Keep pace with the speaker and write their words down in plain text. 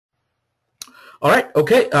All right.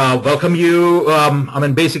 Okay. Welcome you.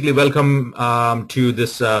 Basically, welcome to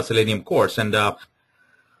this Selenium course. And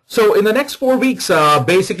so, in the next 4 weeks,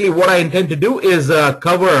 basically, what I intend to do is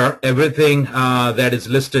cover everything that is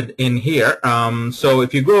listed in here. So,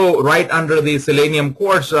 if you go right under the Selenium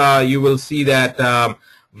course, you will see that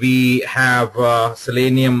we have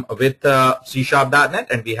Selenium with C#.NET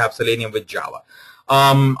and we have Selenium with Java.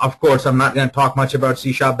 Of course, I'm not going to talk much about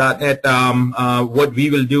C#.NET. What we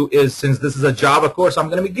will do is, since this is a Java course, I'm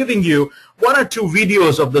going to be giving you 1 or 2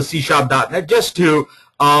 videos of the C#.NET just to,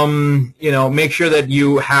 make sure that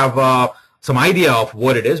you have some idea of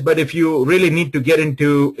what it is. But if you really need to get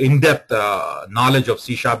into in-depth knowledge of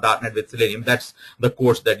C#.NET with Selenium, that's the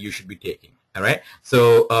course that you should be taking. All right.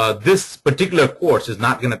 So this particular course is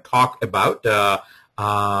not going to talk about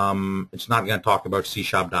it's not going to talk about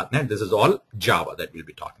C#.NET. This is all Java that we'll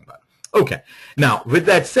be talking about. Okay. Now, with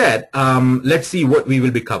that said, let's see what we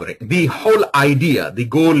will be covering. The whole idea, the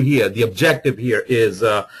goal here, the objective here is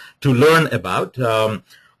to learn about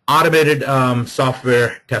automated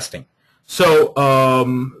software testing. So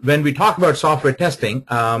when we talk about software testing,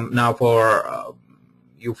 now for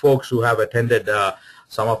you folks who have attended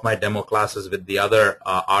some of my demo classes with the other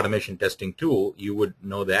automation testing tool, you would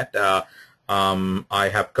know that I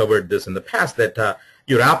have covered this in the past, that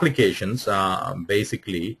your applications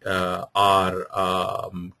basically are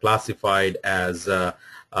classified as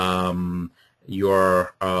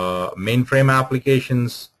your mainframe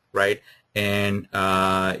applications, right, and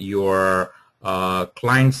your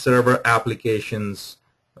client-server applications,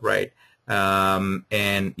 right,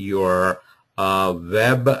 and your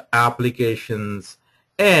web applications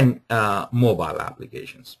and mobile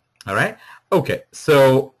applications. All right. Okay.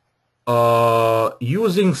 So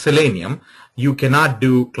using Selenium, you cannot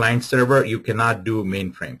do client-server, you cannot do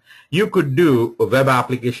mainframe. You could do web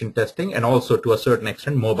application testing and also, to a certain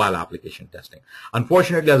extent, mobile application testing.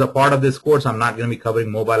 Unfortunately, as a part of this course, I'm not going to be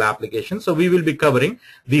covering mobile applications, so we will be covering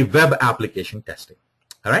the web application testing.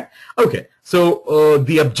 All right? Okay, so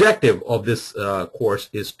the objective of this course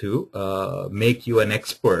is to make you an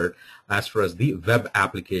expert as far as the web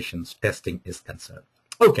applications testing is concerned.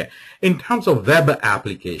 Okay, in terms of web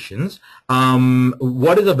applications,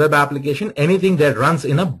 what is a web application? Anything that runs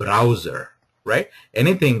in a browser, right?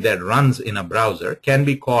 Anything that runs in a browser can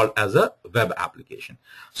be called as a web application.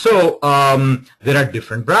 So there are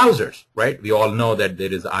different browsers, right? We all know that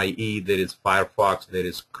there is IE, there is Firefox, there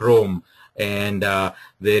is Chrome, and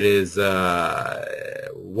there is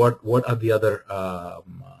what are the other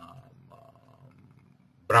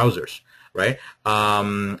browsers, right?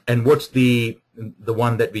 And what's the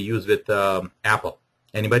one that we use with Apple?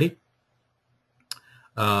 Anybody?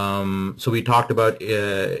 So we talked about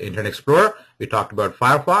Internet Explorer, we talked about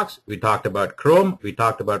Firefox, we talked about Chrome, we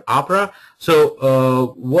talked about Opera.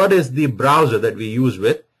 So what is the browser that we use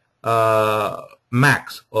with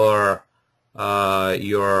Macs or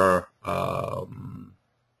your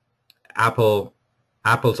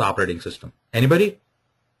Apple's operating system? Anybody?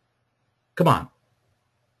 Come on.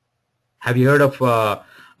 Have you heard of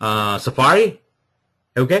Safari?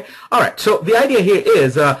 Okay. All right. So the idea here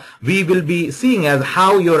is we will be seeing as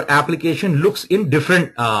how your application looks in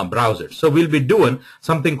different browsers. So we'll be doing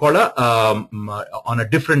something called on a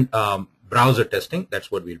different browser testing.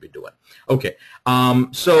 That's what we'll be doing. Okay.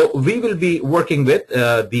 So we will be working with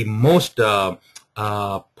the most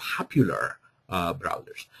popular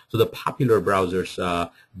browsers. So the popular browsers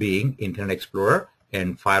being Internet Explorer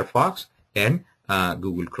and Firefox and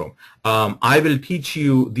Google Chrome. I will teach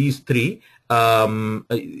you these 3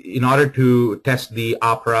 in order to test the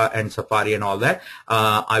Opera and Safari and all that.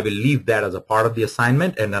 I will leave that as a part of the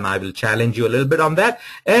assignment, and then I will challenge you a little bit on that,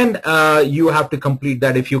 and you have to complete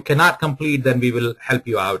that. If you cannot complete, then we will help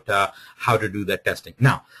you out how to do that testing.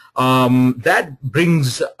 Now, that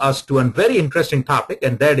brings us to a very interesting topic,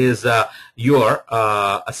 and that is your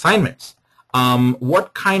assignments.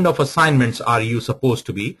 What kind of assignments are you supposed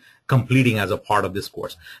to be completing as a part of this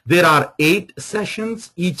course? There are 8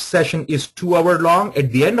 sessions. Each session is 2 hours long.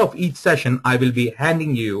 At the end of each session, I will be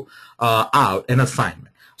handing you out an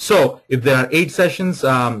assignment. So if there are 8 sessions,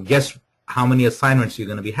 guess how many assignments you're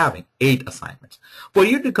going to be having? 8 assignments. For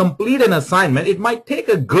you to complete an assignment, it might take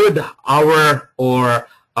a good hour or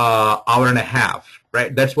hour and a half,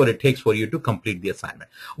 right? That's what it takes for you to complete the assignment.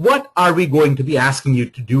 What are we going to be asking you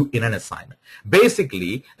to do in an assignment?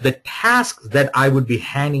 Basically, the tasks that I would be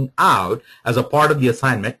handing out as a part of the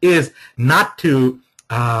assignment is not to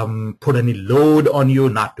put any load on you,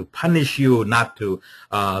 not to punish you, not to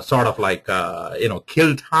sort of like,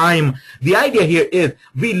 kill time. The idea here is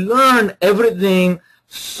we learn everything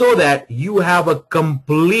so that you have a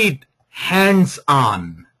complete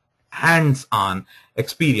hands-on hands-on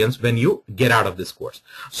experience when you get out of this course.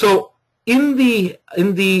 So in the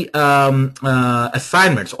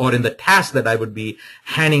assignments or in the tasks that I would be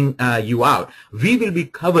handing you out, we will be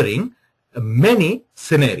covering many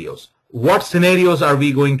scenarios. What scenarios are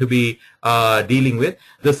we going to be dealing with?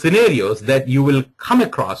 The scenarios that you will come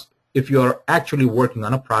across if you're actually working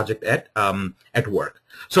on a project at work.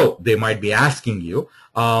 So they might be asking you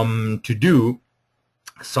to do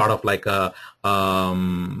sort of like a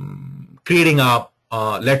creating a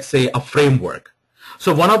let's say a framework.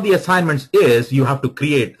 So one of the assignments is you have to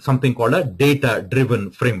create something called a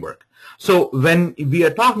data-driven framework. So when we are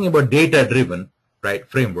talking about data-driven, right,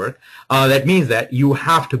 framework, that means that you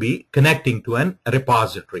have to be connecting to a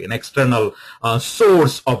repository, an external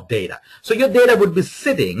source of data. So your data would be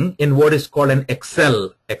sitting in what is called an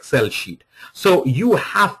Excel sheet. So you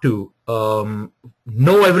have to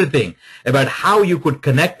know everything about how you could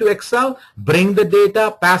connect to Excel, bring the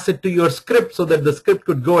data, pass it to your script so that the script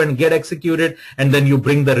could go and get executed, and then you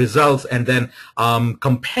bring the results and then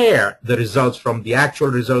compare the results from the actual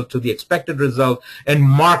result to the expected result and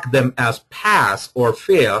mark them as pass or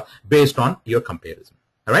fail based on your comparison.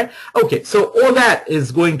 All right. Okay. So all that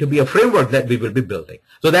is going to be a framework that we will be building.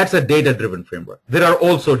 So that's a data-driven framework. There are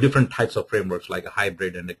also different types of frameworks like a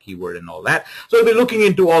hybrid and a keyword and all that. So we'll be looking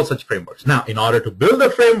into all such frameworks. Now, in order to build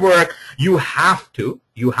a framework, you have to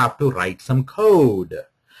write some code.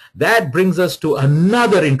 That brings us to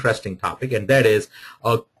another interesting topic, and that is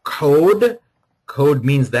code. Code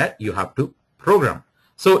means that you have to program.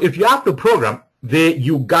 So if you have to program,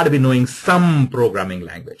 you got to be knowing some programming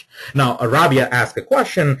language. Now, Rabia asked a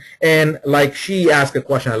question, and like she asked a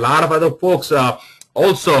question, a lot of other folks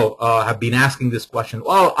also have been asking this question.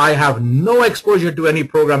 Well, I have no exposure to any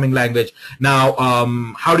programming language. Now,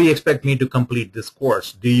 how do you expect me to complete this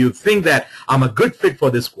course? Do you think that I'm a good fit for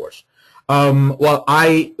this course? Well,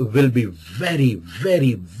 I will be very,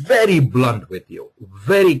 very, very blunt with you,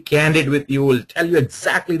 very candid with you, will tell you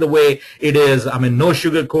exactly the way it is. I mean, no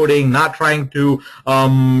sugarcoating, not trying to,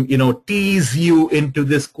 tease you into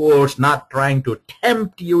this course, not trying to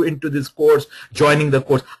tempt you into this course, joining the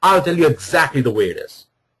course. I'll tell you exactly the way it is,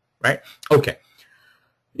 right? Okay.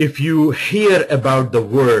 If you hear about the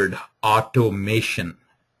word automation,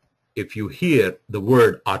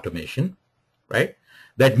 right,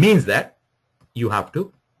 that means that you have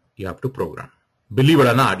to program. Believe it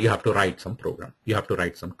or not, you have to write some program. You have to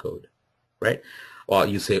write some code, right? Well,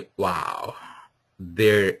 you say, wow,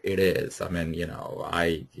 there it is. I mean,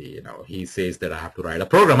 he says that I have to write a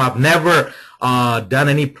program. I've never done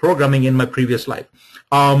any programming in my previous life.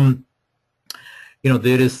 There's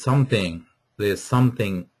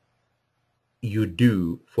something you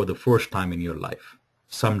do for the first time in your life.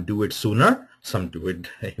 Some do it sooner. Some do it,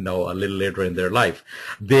 a little later in their life.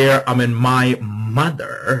 My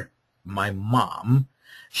mom,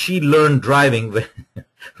 she learned driving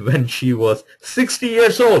when she was 60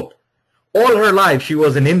 years old. All her life, she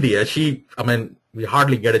was in India. We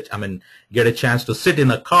hardly get a chance to sit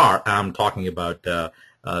in a car. I'm talking about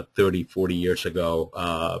 30, 40 years ago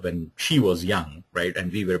when she was young, right,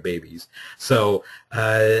 and we were babies. So,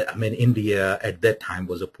 India at that time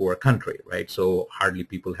was a poor country, right, so hardly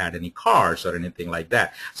people had any cars or anything like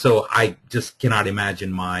that. So I just cannot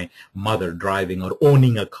imagine my mother driving or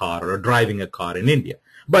owning a car or driving a car in India.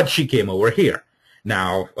 But she came over here.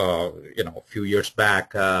 Now, a few years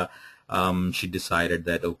back, she decided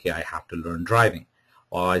that, okay, I have to learn driving.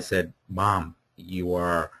 Well, I said, Mom, you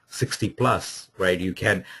are 60 plus, right? You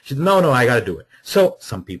can. She said, no, I got to do it. So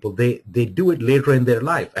some people, they do it later in their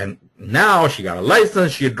life. And now she got a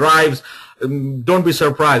license. She drives. Don't be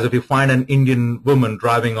surprised if you find an Indian woman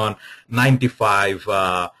driving on 95,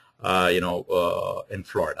 in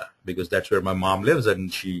Florida, because that's where my mom lives,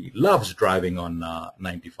 and she loves driving on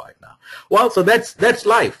 95 now. Well, so that's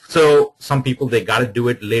life. So some people, they got to do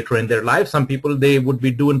it later in their life. Some people, they would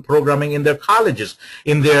be doing programming in their colleges,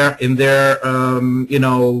 in their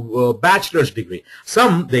bachelor's degree.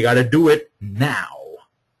 Some, they got to do it now,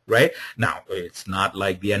 right? Now, it's not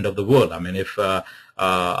like the end of the world. I mean, if a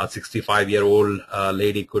 65-year-old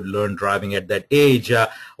lady could learn driving at that age,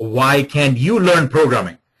 why can't you learn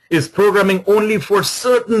programming? Is programming only for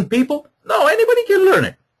certain people? No, anybody can learn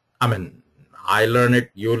it. I mean, I learn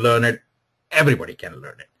it, you learn it, everybody can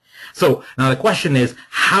learn it. So now the question is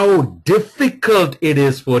how difficult it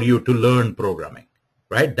is for you to learn programming,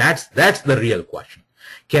 right? That's the real question.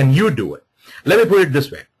 Can you do it? Let me put it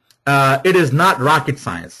this way. It is not rocket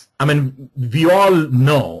science. I mean, we all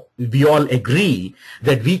know, we all agree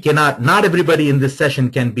that we cannot, not everybody in this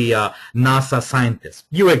session can be a NASA scientist.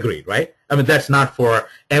 You agree, right? I mean, that's not for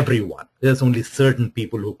everyone. There's only certain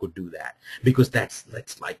people who could do that, because that's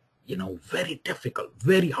like, very difficult,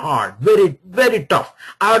 very hard, very, very tough,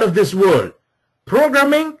 out of this world.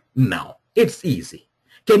 Programming? No, it's easy.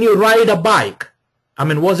 Can you ride a bike? I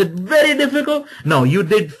mean, was it very difficult? No, you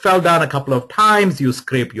fell down a couple of times, you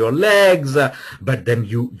scrape your legs, but then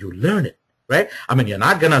you learn it, right? I mean, you're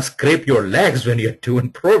not going to scrape your legs when you're doing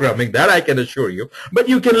programming, that I can assure you, but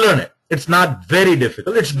you can learn it. It's not very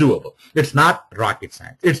difficult. It's doable. It's not rocket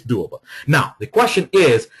science. It's doable. Now, the question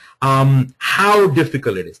is how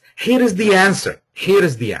difficult it is. Here is the answer. Here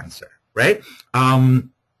is the answer, right?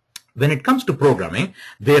 When it comes to programming,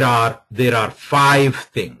 there are 5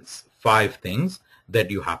 things that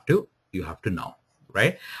you have to know,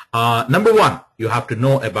 right? Number 1, you have to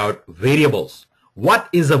know about variables. What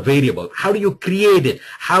is a variable? How do you create it?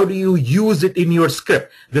 How do you use it in your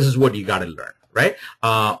script? This is what you got to learn, right?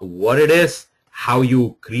 What it is, how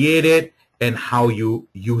you create it, and how you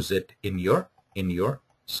use it in your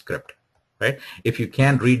script, right? If you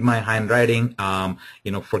can't read my handwriting,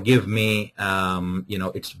 forgive me.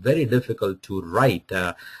 It's very difficult to write,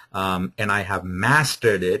 and I have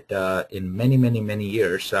mastered it in many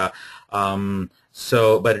years.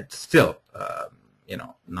 But it's still,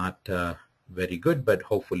 not very good. But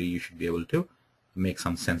hopefully, you should be able to make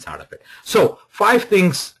some sense out of it. So, 5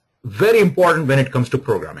 things very important when it comes to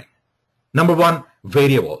programming. Number 1,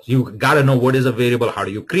 variables. You got to know what is a variable, how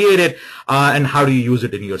do you create it, and how do you use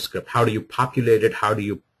it in your script. How do you populate it? How do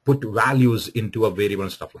you put values into a variable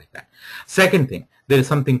and stuff like that. Second thing, there is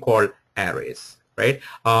something called arrays, right?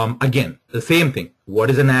 Again, the same thing. What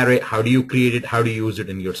is an array? How do you create it? How do you use it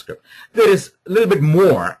in your script? There is a little bit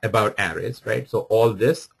more about arrays, right? So all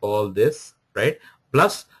this, right?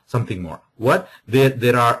 Plus something more. What?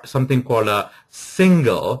 There are something called a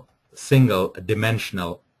single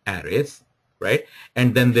dimensional arrays, right?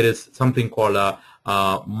 And then there is something called a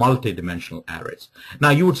multi-dimensional arrays. Now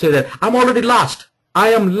you would say that I'm already lost. I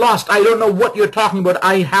am lost. I don't know what you're talking about.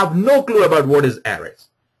 I have no clue about what is arrays,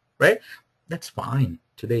 right? That's fine.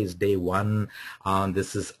 Today is day 1.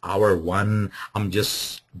 This is hour 1. I'm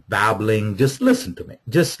just babbling. Just listen to me.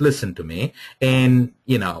 Just listen to me. And,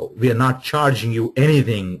 we are not charging you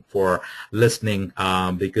anything for listening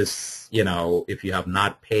because, if you have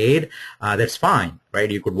not paid, that's fine, right?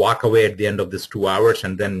 You could walk away at the end of this 2 hours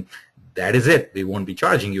and then that is it. We won't be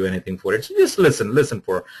charging you anything for it. So just listen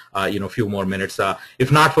for, a few more minutes.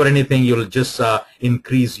 If not for anything, you'll just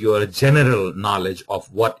increase your general knowledge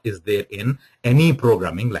of what is there in any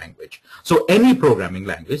programming language. So any programming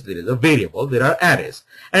language, there is a variable, there are arrays.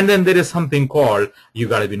 And then there is something called, you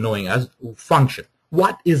got to be knowing as function.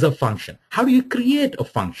 What is a function? How do you create a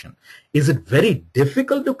function? Is it very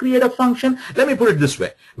difficult to create a function? Let me put it this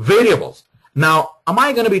way. Variables. Now, am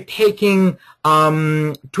I going to be taking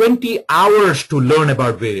 20 hours to learn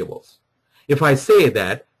about variables? If I say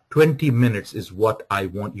that 20 minutes is what I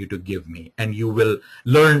want you to give me, and you will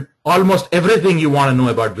learn almost everything you want to know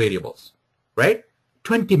about variables, right?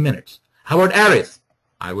 20 minutes. How about arrays?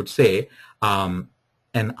 I would say an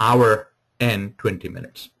hour and 20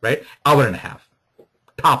 minutes, right? Hour and a half.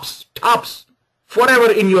 Tops.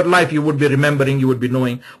 Forever in your life, you would be remembering, you would be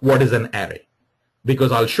knowing what is an array.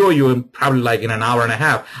 Because I'll show you probably like in an hour and a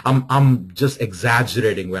half. I'm just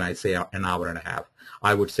exaggerating when I say an hour and a half.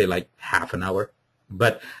 I would say like half an hour.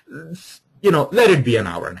 But, let it be an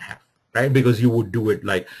hour and a half, right? Because you would do it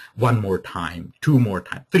like 1 more time, 2 more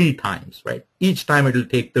times, 3 times, right? Each time it will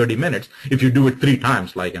take 30 minutes. If you do it 3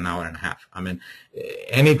 times, like an hour and a half. I mean,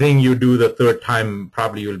 anything you do the 3rd time,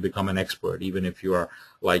 probably you'll become an expert, even if you are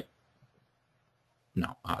like,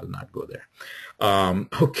 no, I'll not go there.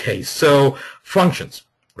 Okay, so functions,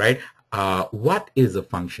 right? What is a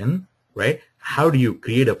function, right? How do you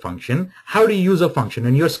create a function? How do you use a function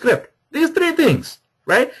in your script? These 3 things,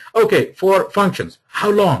 right? Okay, for functions, how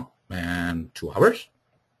long? Man, 2 hours,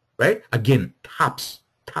 right? Again, tops,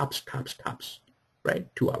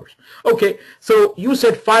 right? 2 hours. Okay, so you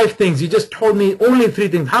said 5 things. You just told me only 3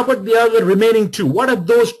 things. How about the other remaining 2? What are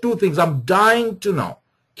those 2 things? I'm dying to know.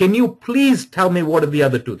 Can you please tell me what are the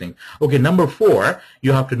other 2 things? Okay, number 4,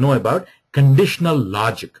 you have to know about conditional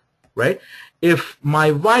logic, right? If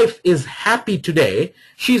my wife is happy today,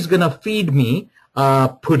 she's going to feed me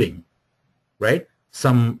pudding, right?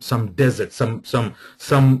 Some dessert, some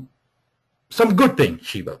good thing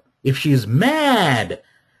she will. If she's mad,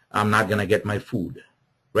 I'm not going to get my food,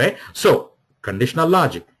 right? So, conditional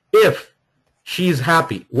logic. If she's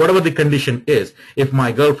happy, whatever the condition is. If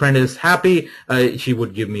my girlfriend is happy, she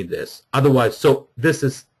would give me this. Otherwise, so this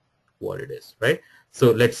is what it is, right?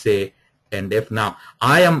 So let's say, and if now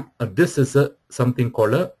I am, this is something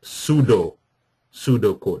called a pseudo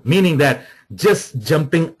pseudocode, meaning that just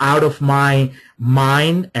jumping out of my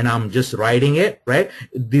mind and I'm just writing it, right?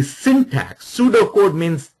 The syntax, pseudocode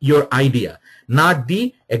means your idea, not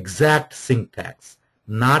the exact syntax,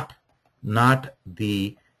 not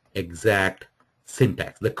the exact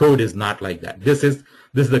syntax. The code is not like that. This is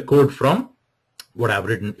the code from, what I've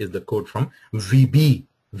written is the code from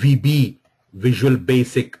VB, Visual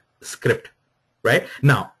Basic Script, right?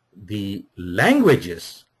 Now, the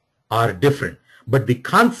languages are different, but the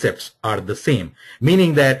concepts are the same,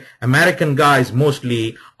 meaning that American guys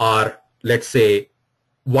mostly are, let's say,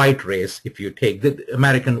 white race, if you take the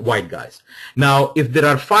American white guys. Now, if there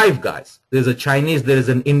are 5 guys, there's a Chinese, there is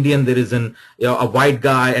an Indian, there is a white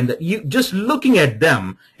guy, and you just looking at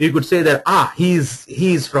them, you could say that,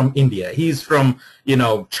 he's from India, he's from,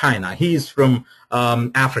 China, he's from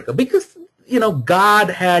Africa, because, God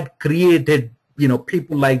had created,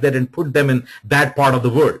 people like that and put them in that part of the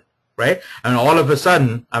world. Right? And all of a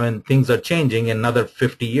sudden, things are changing. In another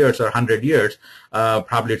 50 years or 100 years,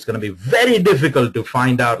 probably it's going to be very difficult to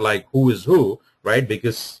find out like who is who, right?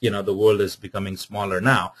 Because, the world is becoming smaller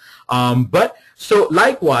now. But so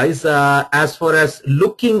likewise, as far as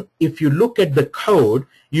if you look at the code,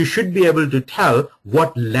 you should be able to tell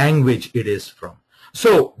what language it is from.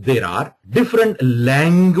 So there are different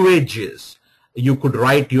languages you could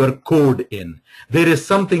write your code in. There is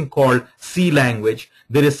something called C language.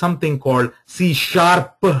 There is something called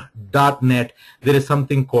C#.NET. There is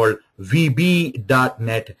something called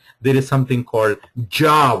VB.NET. There is something called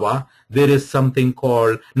Java. There is something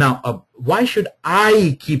called, now, why should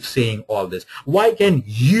I keep saying all this? Why can't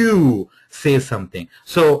you say something?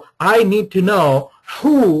 So I need to know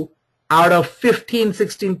who out of 15,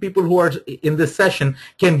 16 people who are in this session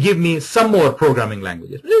can give me some more programming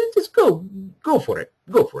languages. Just go for it.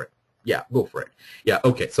 Go for it. Yeah, go for it. Yeah,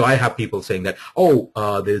 okay. So I have people saying that,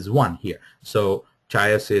 there's one here. So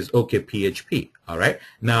Chaya says, okay, PHP. All right.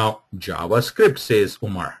 Now, JavaScript says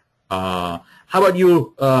Umar. How about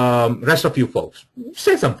you, rest of you folks?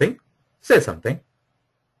 Say something. Say something.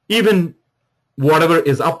 Even whatever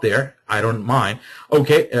is up there, I don't mind.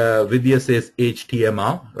 Okay, Vidya says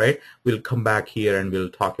HTML, right? We'll come back here and we'll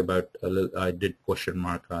talk about, I did question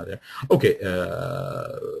mark there. Okay,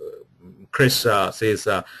 Chris says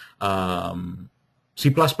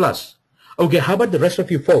C++. Okay, how about the rest of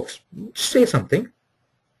you folks? Say something,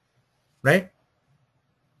 right?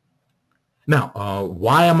 Now,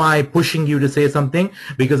 why am I pushing you to say something?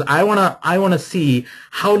 Because I wanna see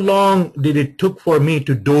how long did it took for me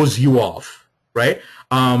to doze you off, right?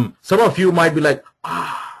 Some of you might be like,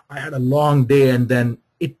 I had a long day, and then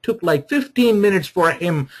it took like 15 minutes for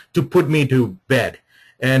him to put me to bed,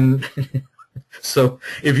 and so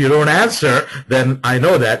if you don't answer, then I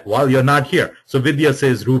know that, well, you're not here. So Vidya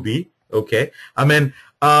says Ruby. Okay.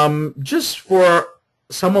 Just for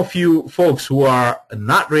some of you folks who are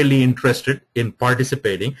not really interested in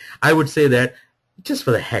participating, I would say that just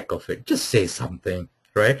for the heck of it, just say something,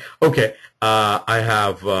 right? Okay. I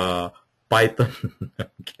have Python.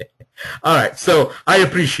 Okay. All right. So I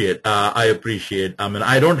appreciate. I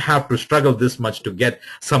don't have to struggle this much to get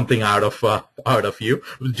something out of you.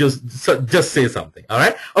 Just say something. All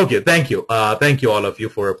right. Okay. Thank you. Thank you all of you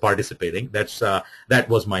for participating. That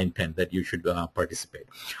was my intent, that you should participate.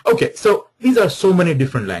 Okay. So these are so many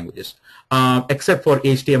different languages, except for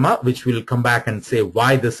HTML, which we'll come back and say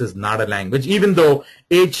why this is not a language, even though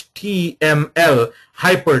HTML,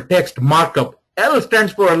 hypertext markup, L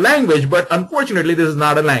stands for a language, but unfortunately this is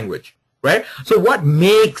not a language, right? So what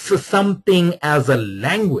makes something as a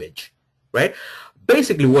language, right?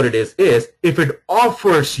 Basically what it is if it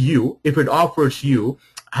offers you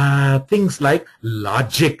things like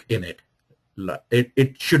logic in it.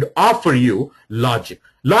 It should offer you logic.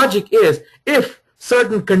 Logic is if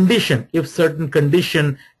certain condition is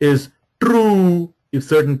true,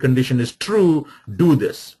 do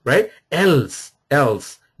this, right? Else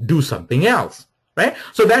do something else, right?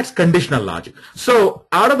 So that's conditional logic. So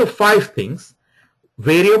out of the 5 things,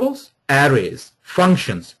 variables, arrays,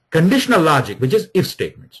 functions, conditional logic, which is if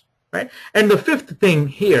statements, right? And the 5th thing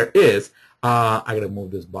here is, I gotta move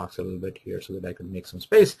this box a little bit here so that I can make some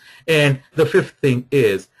space. And the 5th thing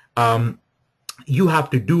is, you have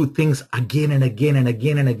to do things again and again and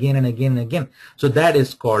again and again and again and again. So that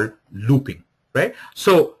is called looping, right?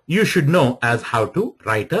 So you should know as how to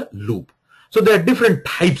write a loop. So there are different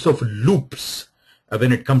types of loops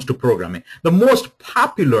when it comes to programming. The most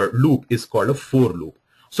popular loop is called a for loop.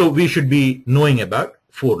 So we should be knowing about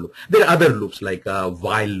for loop. There are other loops like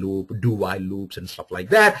while loop, do while loops and stuff like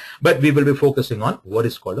that, but we will be focusing on what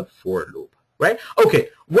is called a for loop, right? Okay,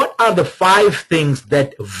 what are the 5 things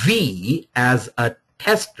that we as a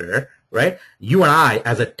tester right? You and I,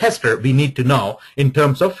 as a tester, we need to know in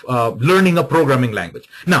terms of learning a programming language.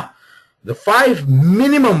 Now, the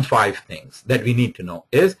minimum five things that we need to know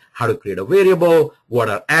is how to create a variable, what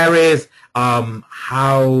are arrays,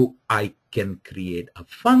 how I can create a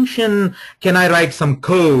function, can I write some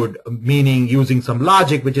code, meaning using some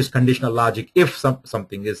logic, which is conditional logic. If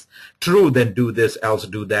something is true, then do this, else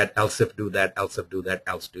do that, else if do that, else if do that,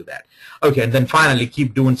 else do that. Okay, and then finally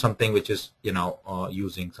keep doing something which is,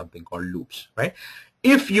 using something called loops, right?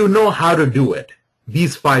 If you know how to do it,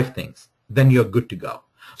 these five things, then you're good to go.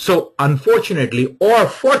 So unfortunately or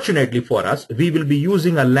fortunately for us, we will be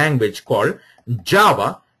using a language called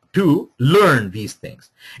Java to learn these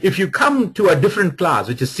things. If you come to a different class,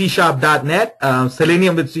 which is C#.NET,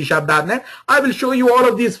 Selenium with C#.NET, I will show you all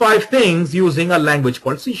of these five things using a language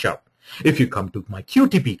called C#. If you come to my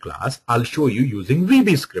QTP class, I'll show you using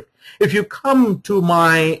VB script. If you come to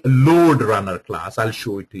my load runner class, I'll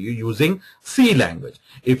show it to you using C language.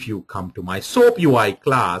 If you come to my SOAP UI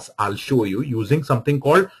class, I'll show you using something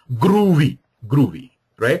called Groovy,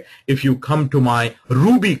 right? If you come to my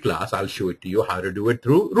Ruby class, I'll show it to you how to do it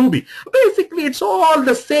through Ruby. Basically, it's all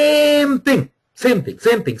the same thing. Same thing.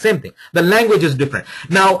 The language is different.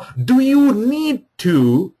 Now, do you need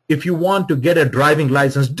to, if you want to get a driving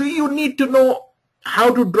license, do you need to know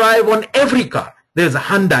how to drive on every car? There's a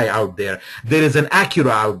Hyundai out there. There is an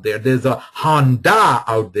Acura out there. There's a Honda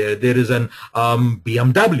out there. There is an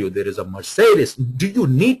BMW. There is a Mercedes. Do you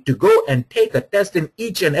need to go and take a test in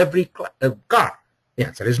each and every car? The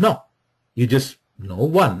answer is no. You just know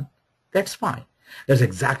one. That's fine. That's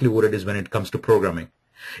exactly what it is when it comes to programming.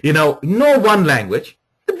 Know one language,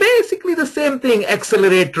 basically the same thing.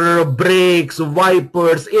 Accelerator, brakes,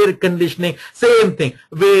 wipers, air conditioning, same thing.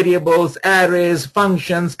 Variables, arrays,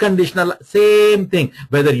 functions, conditional, same thing.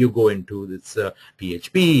 Whether you go into this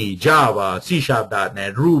PHP, Java,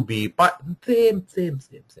 C#.NET, Ruby, same.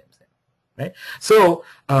 Right? So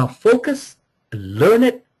focus, learn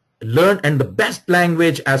it, and the best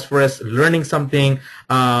language as far as learning something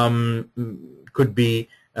could be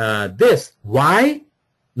this. Why?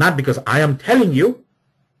 Not because I am telling you,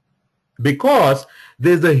 because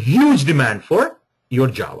there's a huge demand for your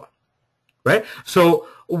Java, right? So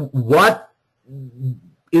what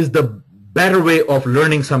is the better way of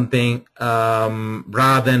learning something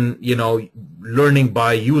rather than, learning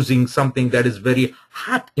by using something that is very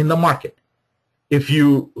hot in the market? If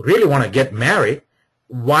you really want to get married,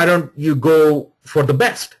 why don't you go for the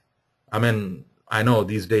best? I mean, I know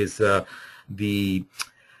these days I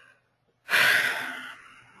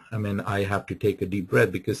have to take a deep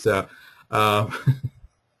breath because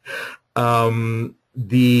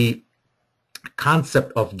the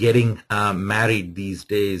concept of getting married these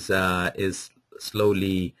days is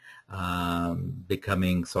slowly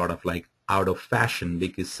becoming sort of like out of fashion,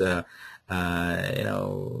 because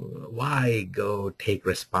why go take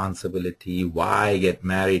responsibility? Why get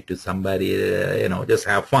married to somebody? Just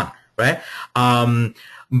have fun, right?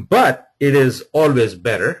 But it is always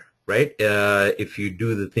better, right, if you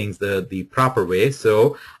do the things the proper way.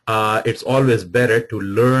 So it's always better to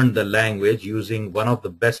learn the language using one of the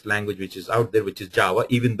best language which is out there, which is Java.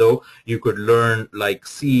 Even though you could learn like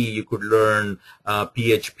C, you could learn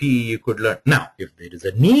PHP, you could learn. Now, if there is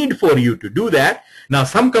a need for you to do that, now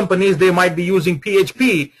some companies, they might be using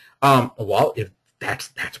PHP. Well, if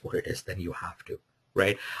that's what it is, then you have to,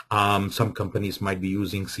 right? Some companies might be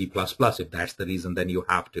using C++. If that's the reason, then you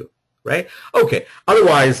have to. Right? Okay.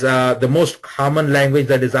 Otherwise, the most common language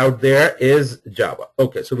that is out there is Java.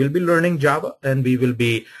 Okay. So we'll be learning Java, and we will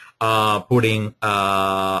be putting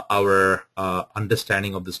our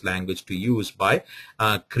understanding of this language to use by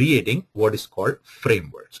creating what is called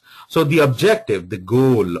frameworks. So the objective, the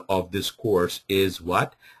goal of this course is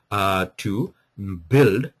what? To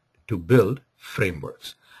build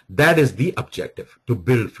frameworks. That is the objective, to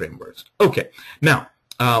build frameworks. Okay. Now,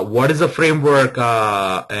 what is a framework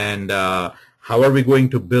and how are we going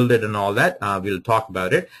to build it and all that? We'll talk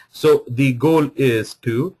about it. So the goal is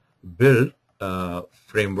to build a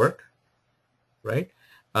framework, right?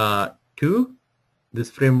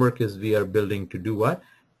 This framework is we are building to do what?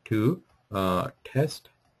 To test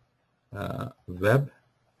web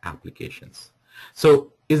applications.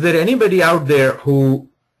 So is there anybody out there who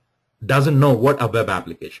doesn't know what a web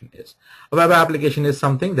application is? A web application is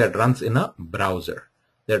something that runs in a browser.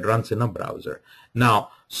 Now,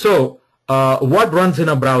 so what runs in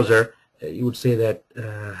a browser? You would say that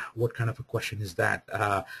what kind of a question is that?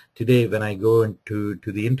 Today, when I go into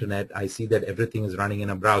the internet, I see that everything is running in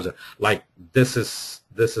a browser. Like this is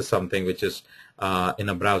something which is in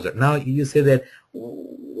a browser. Now you say that,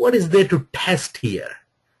 what is there to test here?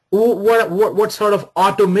 what sort of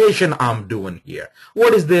automation I'm doing here.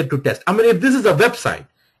 What is there to test? I mean, if this is a website,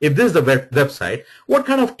 website, what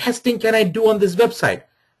kind of testing can I do on this website?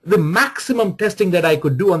 The maximum testing that I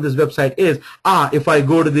could do on this website is, if I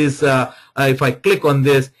go to this, if I click on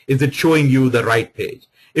this, is it showing you the right page?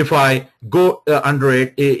 If I go under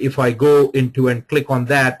it, if I go into and click on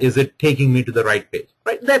that, is it taking me to the right page?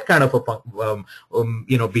 Right, that kind of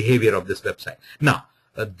a behavior of this website. Now,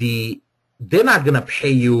 they're not going to pay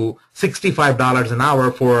you $65 an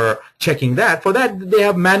hour for checking that. For that, they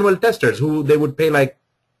have manual testers who they would pay like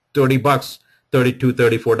 $30, $32,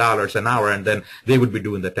 $34 an hour, and then they would be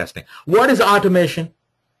doing the testing. What is automation?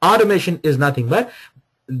 Automation is nothing but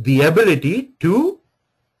the ability to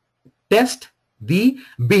test the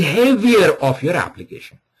behavior of your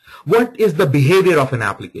application. What is the behavior of an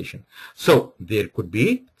application? So there could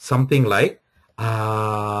be something like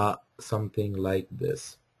this.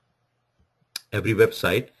 Every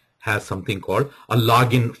website has something called a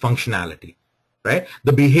login functionality, right?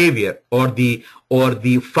 The behavior or the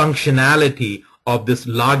functionality of this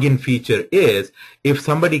login feature is if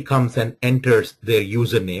somebody comes and enters their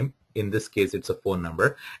username, in this case it's a phone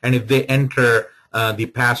number, and if they enter the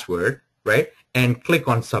password, right, and click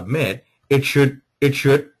on submit, it should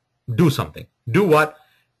do something. Do what?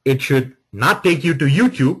 It should not take you to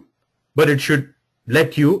YouTube, but it should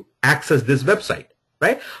let you access this website,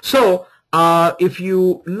 right? So if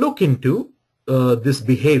you look into this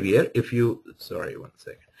behavior, if you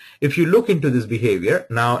look into this behavior,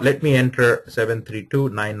 now let me enter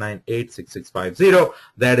 732.998.6650.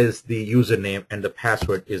 That is the username, and the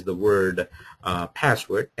password is the word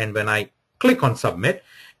password. And when I click on submit,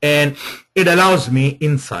 and it allows me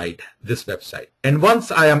inside this website. And once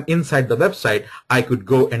I am inside the website, I could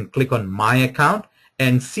go and click on my account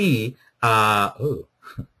and see, I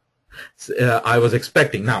was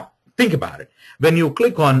expecting. Now, think about it. When you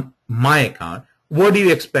click on my account, what do you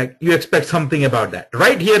expect? You expect something about that.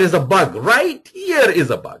 Right here is a bug. Right here is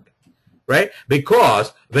a bug, right?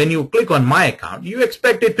 Because when you click on my account, you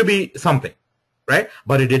expect it to be something, right?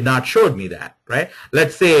 But it did not show me that, right?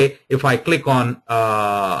 Let's say if I click on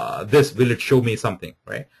this, will it show me something,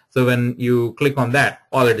 right? So when you click on that,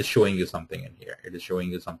 all it is showing you something in here. It is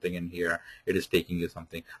showing you something in here. It is taking you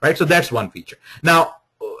something, right? So that's one feature. Now,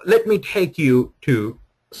 let me take you to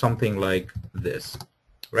something like this,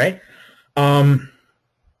 right?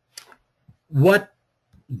 What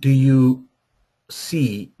do you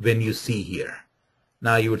see when you see here?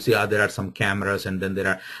 Now you would see, there are some cameras, and then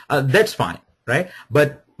there are, that's fine, right?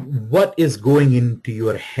 But what is going into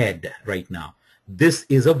your head right now? This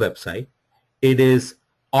is a website. It is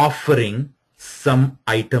offering some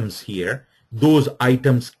items here. Those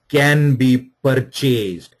items can be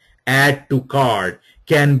purchased. Add to cart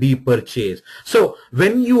can be purchased. So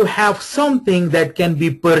when you have something that can be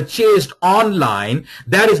purchased online,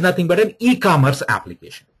 that is nothing but an e-commerce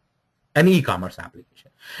application. An e-commerce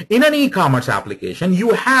application. In an e-commerce application,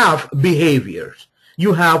 you have behaviors.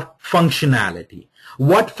 You have functionality.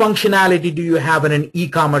 What functionality do you have in an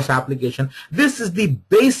e-commerce application? This is the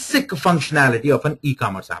basic functionality of an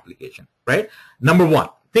e-commerce application, right? Number one,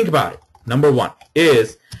 think about it. Number one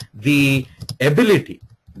is the ability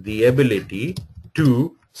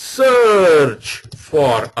to search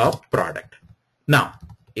for a product. Now,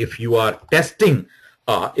 if you are testing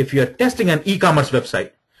an e-commerce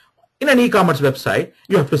website, in an e-commerce website,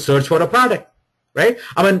 you have to search for a product, right?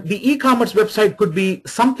 I mean, the e-commerce website could be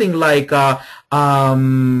something like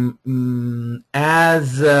prominent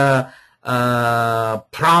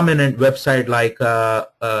website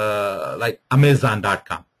like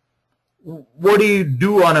Amazon.com. What do you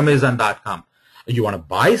do on Amazon.com? You want to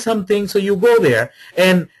buy something, so you go there.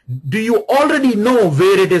 And do you already know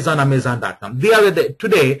where it is on Amazon.com? The other day,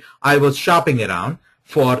 today, I was shopping around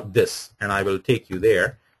for this, and I will take you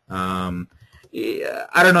there. I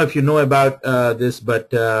don't know if you know about this, but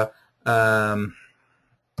there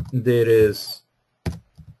is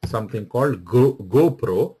something called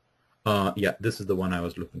GoPro. Yeah, this is the one I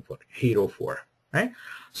was looking for, Hero 4, right?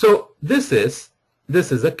 So this is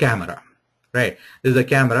a camera. Right, there's a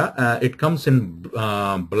camera. It comes in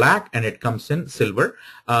black and it comes in silver,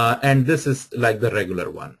 and this is like the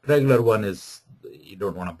regular one. Regular one is, you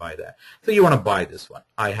don't want to buy that, so you want to buy this one.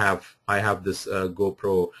 I have this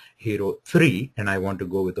GoPro Hero 3, and I want to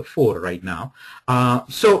go with the 4 right now.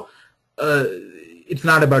 So it's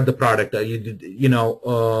not about the product.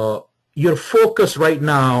 Your focus right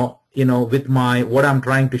now, with what I'm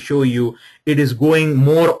trying to show you, it is going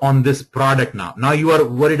more on this product now. Now you are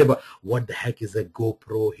worried about what the heck is a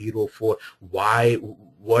GoPro Hero 4? Why?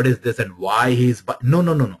 What is this? And why he's? No.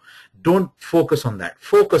 don't focus on that.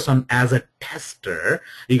 Focus on, as a tester,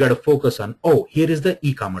 you got to focus on, oh, here is the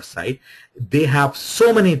e-commerce site. They have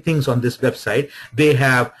so many things on this website. They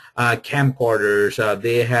have camcorders.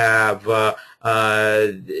 They have,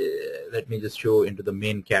 let me just show into the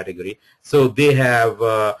main category. So they have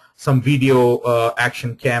some video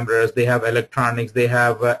action cameras. They have electronics. They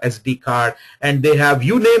have SD card, and they have,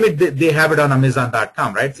 you name it, they have it on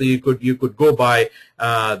Amazon.com, right? So you could go buy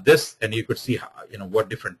this, and you could see how, what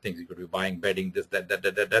different things you could be buying, bedding, this,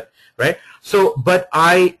 that, right? So, but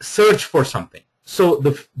I search for something. So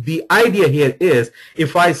the idea here is,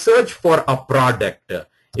 if I search for a product,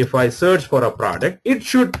 it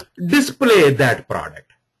should display that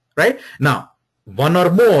product, right? Now, one or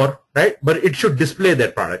more, right? But it should display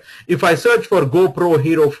that product. If I search for GoPro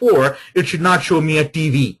Hero 4, it should not show me a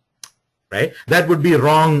TV, right? That would be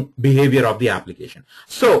wrong behavior of the application.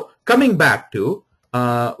 So coming back to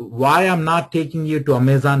why I'm not taking you to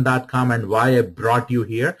Amazon.com and why I brought you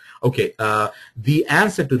here. Okay, the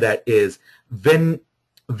answer to that is, when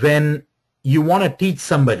you want to teach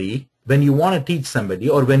somebody,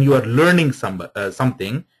 or when you are learning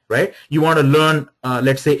something, right? You want to learn,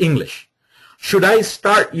 let's say, English. Should I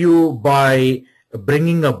start you by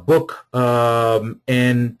bringing a book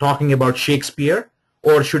and talking about Shakespeare,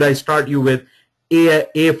 or should I start you with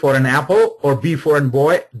A for an apple or B for an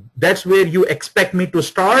boy? That's where you expect me to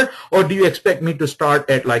start, or do you expect me to start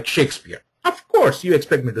at like Shakespeare? Of course, you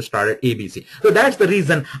expect me to start at ABC. So that's the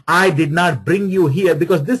reason I did not bring you here,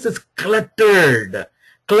 because this is cluttered.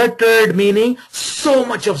 Cluttered meaning so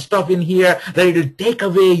much of stuff in here that it will take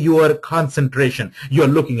away your concentration. You're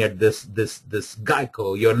looking at this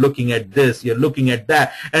Geico, you're looking at this, you're looking at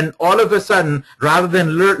that, and all of a sudden, rather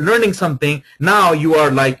than learning something, now you are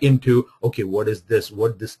like into, okay, what is this,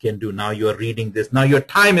 what this can do. Now you are reading this. Now your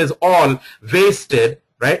time is all wasted,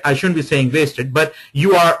 right? I shouldn't be saying wasted, but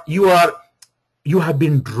you have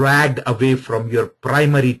been dragged away from your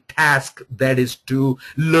primary task, that is to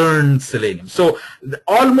learn Selenium. So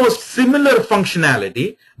almost similar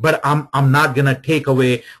functionality, but I'm not going to take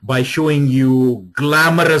away by showing you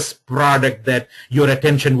glamorous product that your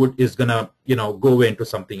attention is going to, go away into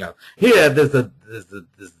something else. Here,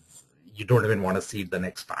 you don't even want to see it the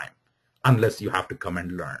next time, unless you have to come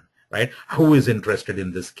and learn, right? Who is interested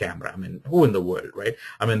in this camera? I mean, who in the world, right?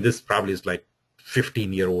 I mean, this probably is like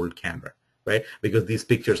 15-year-old camera, right? Because these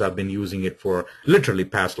pictures, I've been using it for literally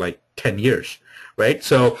past like 10 years, right?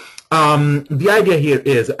 So the idea here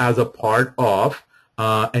is, as a part of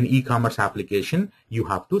an e-commerce application, you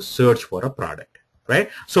have to search for a product, right?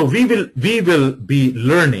 So we will be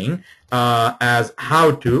learning as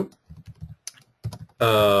how to,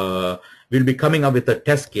 we'll be coming up with a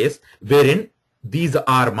test case wherein these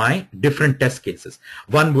are my different test cases.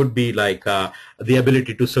 One would be like the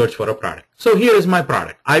ability to search for a product. So here is my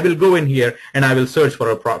product. I will go in here and I will search for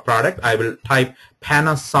a product. I will type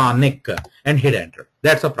Panasonic and hit enter.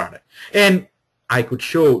 That's a product. And I could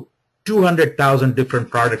show 200,000 different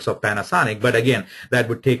products of Panasonic, but again, that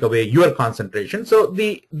would take away your concentration. So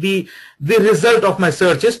the result of my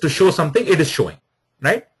search is to show something. It is showing,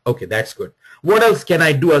 right? Okay, that's good. What else can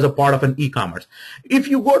I do as a part of an e-commerce? If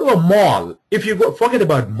you go to a mall, forget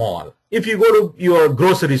about mall. If you go to your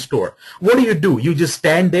grocery store, what do? You just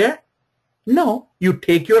stand there? No, you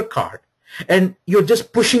take your cart and you're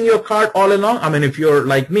just pushing your cart all along. I mean, if you're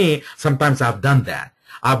like me, sometimes I've done that.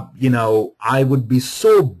 I would be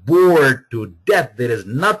so bored to death. There is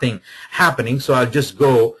nothing happening. So I'll just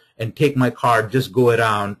go and take my cart, just go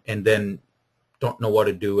around, and then don't know what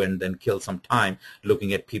to do, and then kill some time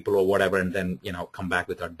looking at people or whatever, and then come back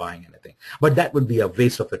without buying anything. But that would be a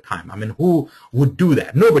waste of the time. I mean, who would do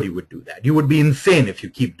that? Nobody would do that. You would be insane if you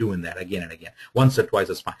keep doing that again and again. Once or twice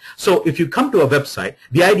is fine. So if you come to a website,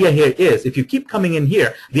 the idea here is, if you keep coming in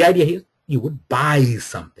here, the idea here is you would buy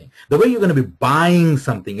something. The way you're going to be buying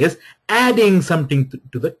something is adding something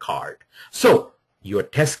to the cart. So your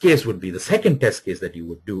test case would be, the second test case that you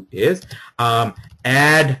would do is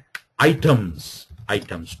add items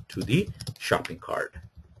to the shopping cart,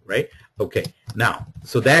 right? Okay, now,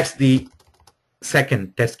 so that's the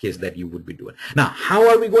second test case that you would be doing. Now, how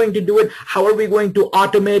are we going to do it? How are we going to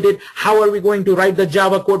automate it? How are we going to write the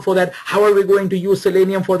Java code for that? How are we going to use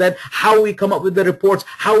Selenium for that? How we come up with the reports?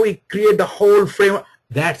 How we create the whole framework?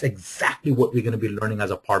 That's exactly what we're going to be learning as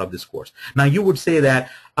a part of this course. Now, you would say that,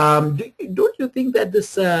 don't you think that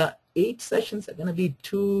this 8 sessions are going to be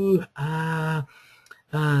too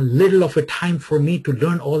little of a time for me to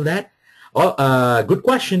learn all that? Good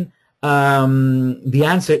question. The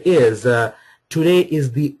answer is, today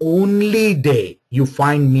is the only day you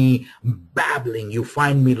find me babbling, you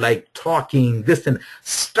find me like talking this and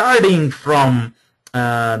starting from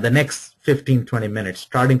the next 15-20 minutes,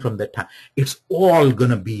 starting from that time, it's all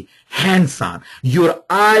going to be hands-on. Your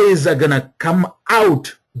eyes are going to come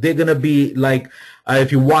out. They're going to be like,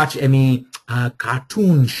 if you watch any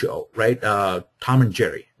cartoon show, right? Tom and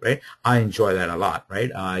Jerry, right? I enjoy that a lot,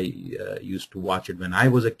 right? I used to watch it when I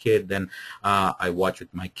was a kid. Then I watch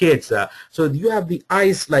with my kids. So you have the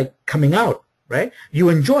eyes like coming out, right? You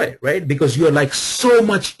enjoy it, right? Because you're like so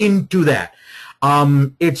much into that.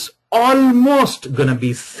 It's almost gonna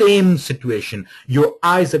be same situation. Your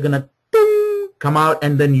eyes are gonna come out,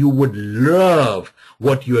 and then you would love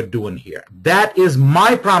what you're doing here. That is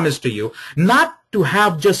my promise to you, not to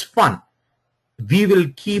have just fun. We will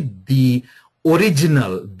keep the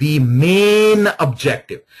original, the main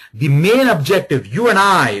objective. The main objective, you and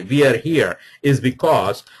I, we are here, is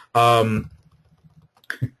because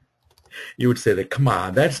you would say that, come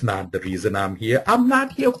on, that's not the reason I'm here. I'm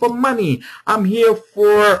not here for money. I'm here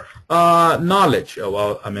for knowledge. Oh,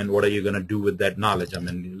 well, I mean, what are you going to do with that knowledge? I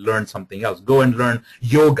mean, learn something else. Go and learn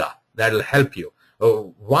yoga. That'll help you.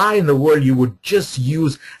 Oh, why in the world you would just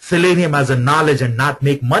use Selenium as a knowledge and not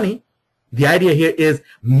make money? The idea here is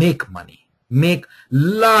make money. Make a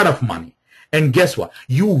lot of money. And guess what?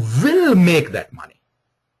 You will make that money.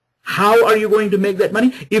 How are you going to make that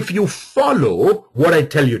money? If you follow what I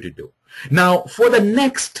tell you to do. Now, for the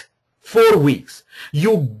next 4 weeks,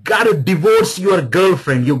 you gotta divorce your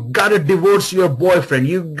girlfriend. You gotta divorce your boyfriend.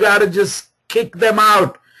 You gotta just kick them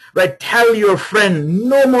out, right? Tell your friend,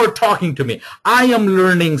 no more talking to me. I am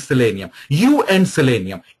learning Selenium. You and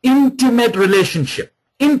Selenium, intimate relationship.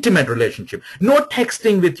 Intimate relationship. No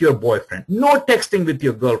texting with your boyfriend. No texting with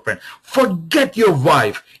your girlfriend. Forget your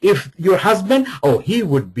wife. If your husband, oh, he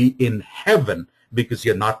would be in heaven because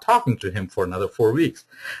you're not talking to him for another 4 weeks.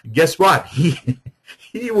 Guess what?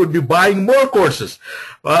 He would be buying more courses.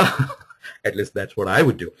 At least that's what I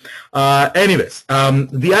would do. Anyways,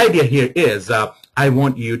 the idea here is I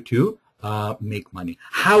want you to make money.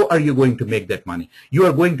 How are you going to make that money? You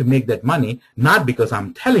are going to make that money not because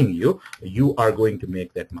I'm telling you. You are going to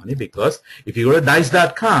make that money because if you go to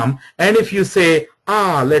dice.com and if you say,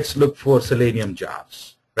 let's look for Selenium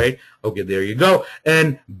jobs, right? Okay, there you go.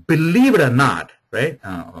 And believe it or not, right?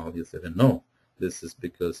 You said no. This is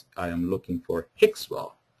because I am looking for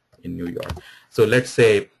Hicksville in New York. So let's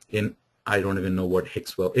say I don't even know what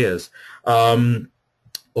Hicksville is.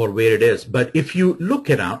 Or where it is. But if you look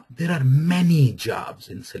around, there are many jobs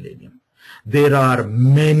in Selenium. There are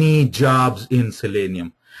many jobs in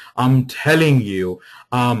Selenium. I'm telling you,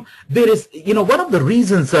 there is, one of the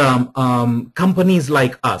reasons companies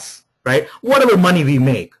like us, right, whatever money we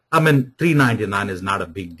make, I mean, $3.99 is not a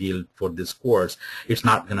big deal for this course. It's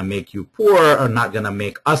not going to make you poor or not going to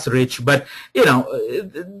make us rich, but,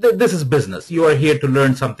 this is business. You are here to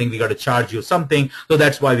learn something. We got to charge you something. So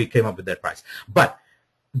that's why we came up with that price. But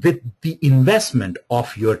with the investment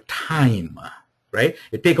of your time, right?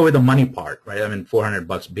 You take away the money part, right? I mean,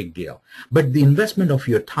 $400, big deal. But the investment of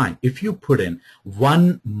your time, if you put in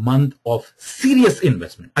 1 month of serious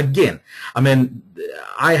investment, again, I mean,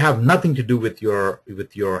 I have nothing to do with your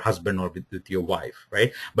husband or with your wife,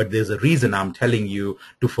 right? But there's a reason I'm telling you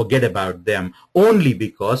to forget about them, only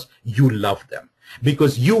because you love them.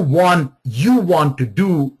 Because you want to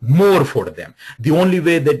do more for them. The only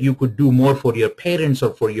way that you could do more for your parents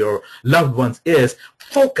or for your loved ones is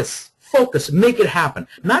focus, make it happen.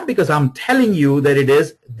 Not because I'm telling you that it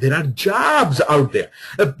is. There are jobs out there.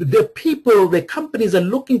 The companies are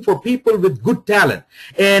looking for people with good talent.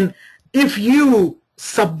 And if you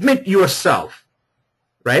submit yourself,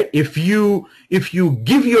 right? If you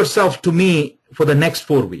give yourself to me for the next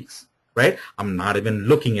 4 weeks, right? I'm not even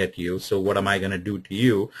looking at you, so what am I going to do to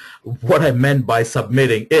you? What I meant by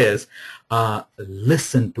submitting is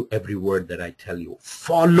listen to every word that I tell you.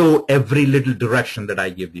 Follow every little direction that I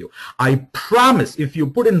give you. I promise if you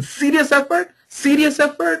put in serious effort, there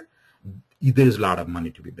is a lot of money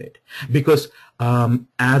to be made. Because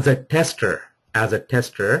as a tester,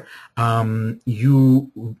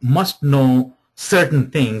 you must know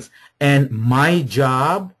certain things. And my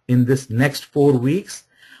job in this next 4 weeks,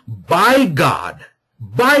 by God,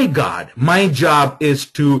 my job is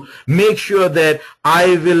to make sure that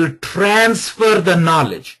I will transfer the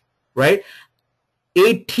knowledge, right?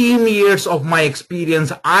 18 years of my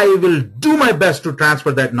experience, I will do my best to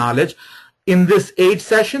transfer that knowledge in this 8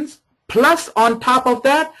 sessions. Plus, on top of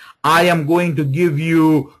that, I am going to give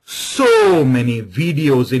you so many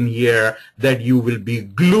videos in here that you will be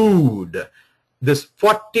glued. This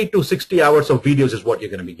 40 to 60 hours of videos is what you're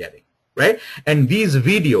going to be getting. Right? And these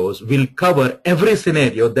videos will cover every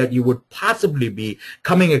scenario that you would possibly be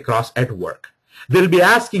coming across at work. They'll be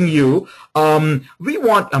asking you, we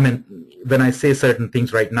want, I mean, when I say certain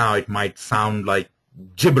things right now, it might sound like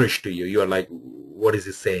gibberish to you. You're like, what is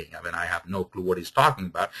he saying? I mean, I have no clue what he's talking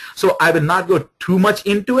about. So I will not go too much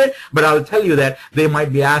into it, but I'll tell you that they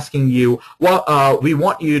might be asking you, well, we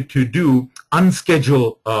want you to do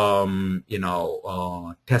unscheduled,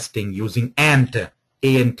 testing using ANT,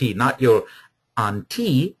 A-N-T, not your ANT,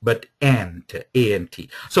 but ANT, A-N-T.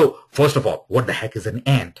 So first of all, what the heck is an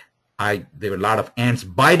ANT? There were a lot of ants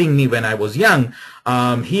biting me when I was young.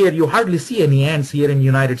 Here, you hardly see any ants here in the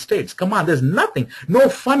United States. Come on, there's nothing, no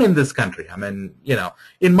fun in this country. I mean,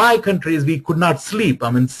 in my countries, we could not sleep. I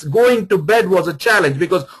mean, going to bed was a challenge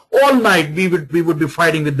because all night we would be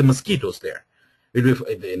fighting with the mosquitoes there.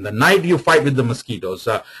 In the night, you fight with the mosquitoes.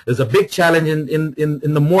 There's a big challenge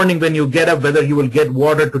in the morning when you get up, whether you will get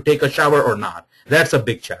water to take a shower or not. That's a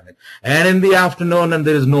big challenge. And in the afternoon, and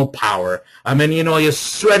there is no power. I mean, you're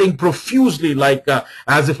sweating profusely like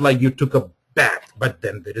as if like you took a bath, but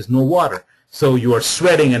then there is no water. So you are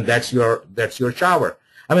sweating, and that's your shower.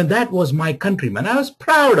 I mean, that was my country, man. I was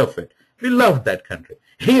proud of it. We loved that country.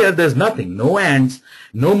 Here, there's nothing. No ants,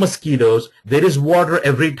 no mosquitoes. There is water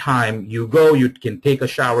every time you go. You can take a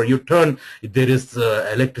shower. You turn. There is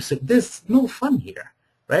electricity. There's no fun here,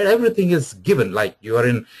 right? Everything is given. Like you are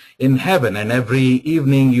in heaven, and every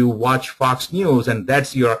evening you watch Fox News, and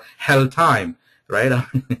that's your hell time, right?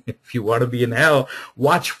 If you want to be in hell,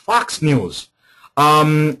 watch Fox News.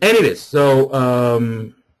 Anyways,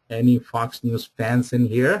 so any Fox News fans in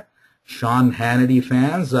here? Sean Hannity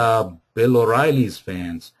fans? Bill O'Reilly's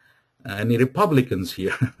fans? Any Republicans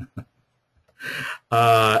here?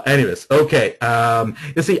 Anyways, okay.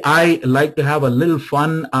 You see, I like to have a little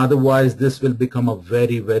fun. Otherwise, this will become a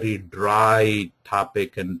very, very dry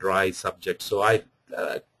topic and dry subject. So I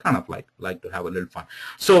kind of like to have a little fun.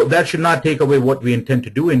 So that should not take away what we intend to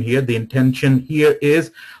do in here. The intention here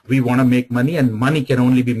is we want to make money, and money can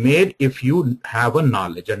only be made if you have a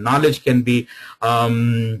knowledge. And knowledge can be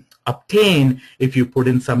obtained if you put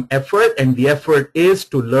in some effort, and the effort is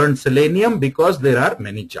to learn Selenium because there are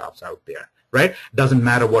many jobs out there. Right? Doesn't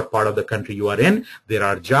matter what part of the country you are in. There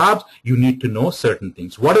are jobs. You need to know certain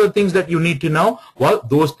things. What are the things that you need to know? Well,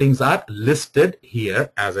 those things are listed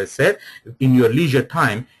here. As I said, in your leisure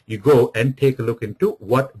time, you go and take a look into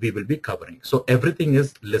what we will be covering. So everything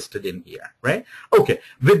is listed in here, right? Okay.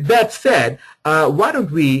 With that said, why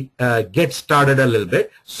don't we get started a little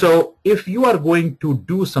bit? So if you are going to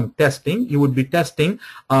do some testing, you would be testing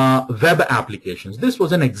web applications. This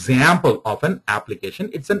was an example of an application.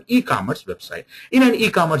 It's an e-commerce website. In an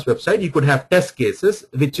e-commerce website, you could have test cases,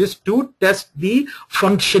 which is to test the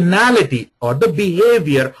functionality or the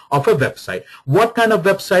behavior of a website. What kind of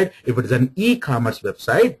website? If it is an e-commerce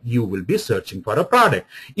website, you will be searching for a product.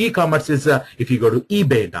 E-commerce is if you go to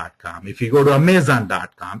ebay.com, if you go to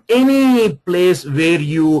amazon.com, any place where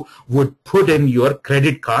you would put in your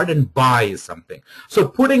credit card and buy something. So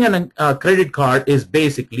putting in a credit card is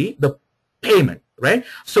basically the payment, right?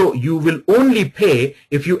 So you will only pay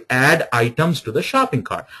if you add items to the shopping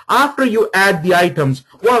cart. After you add the items,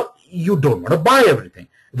 well, you don't want to buy everything.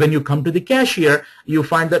 When you come to the cashier, you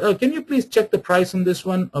find that, oh, can you please check the price on this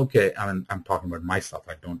one? Okay, I'm talking about myself.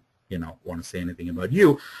 I don't, want to say anything about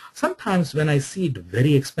you. Sometimes when I see it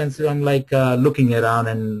very expensive, I'm like looking around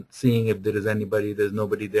and seeing if there is anybody. There's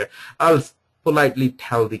nobody there. I'll politely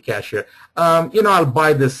tell the cashier, I'll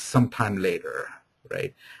buy this sometime later,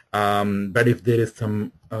 right? But if there is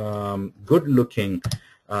some good-looking,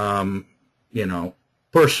 person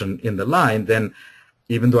in the line, then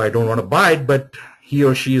even though I don't want to buy it, but he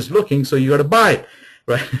or she is looking, so you got to buy it,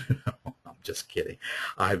 right? I'm just kidding.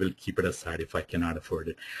 I will keep it aside if I cannot afford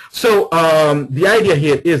it. So the idea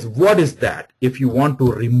here is, what is that? If you want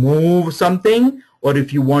to remove something or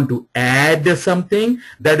if you want to add something,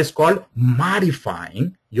 that is called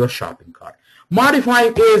modifying your shopping cart.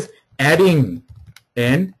 Modifying is adding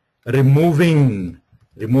and removing.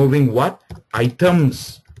 Removing what?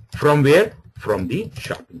 Items. From where? From the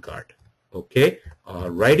shopping cart. Okay.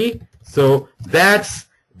 Alrighty. So that's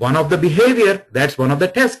one of the behavior. That's one of the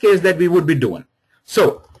test cases that we would be doing.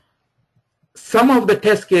 So some of the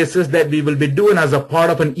test cases that we will be doing as a part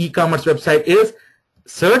of an e-commerce website is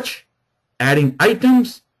search, adding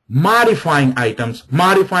items, modifying items.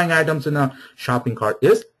 Modifying items in a shopping cart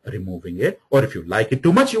is removing it. Or if you like it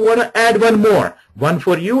too much, you want to add one more. One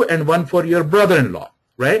for you and one for your brother-in-law,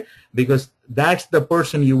 right? Because that's the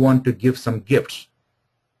person you want to give some gifts,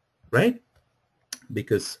 right?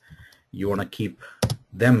 Because you want to keep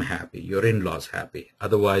them happy, your in-laws happy.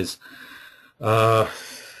 Otherwise,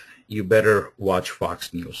 you better watch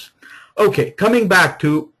Fox News. Okay, coming back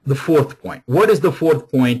to the fourth point. What is the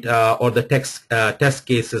fourth point or the test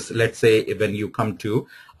cases, let's say, when you come to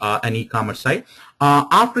an e-commerce site?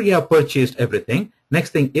 After you have purchased everything,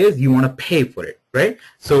 next thing is you want to pay for it, right?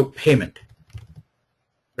 So payment,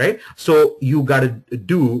 right? So you got to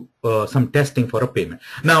do some testing for a payment.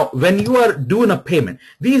 Now, when you are doing a payment,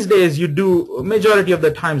 these days you do, majority of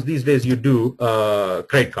the times these days you do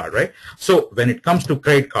credit card, right? So when it comes to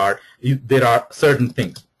credit card, there are certain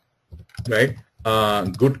things, right?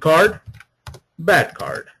 Good card, bad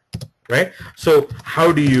card, right? So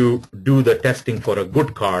how do you do the testing for a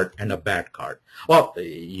good card and a bad card? Well,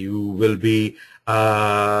 you will be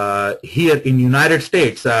here in United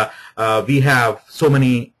States, we have so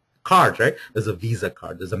many cards, right? There's a Visa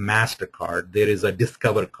card, there's a MasterCard, there is a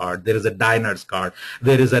Discover card, there is a Diners card,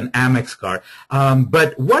 there is an Amex card.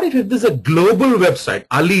 But what if there's a global website,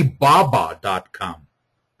 Alibaba.com,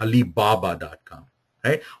 Alibaba.com,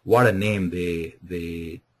 right? What a name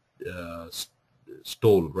they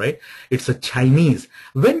stole, right? It's a Chinese.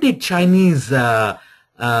 When did Chinese learn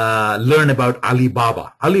about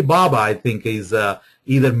Alibaba? Alibaba, I think, is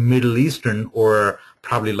either Middle Eastern or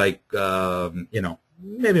probably like, you know,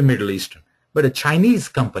 maybe Middle Eastern. But a Chinese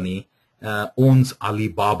company owns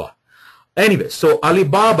Alibaba. Anyway, so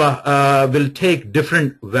Alibaba will take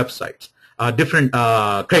different websites, different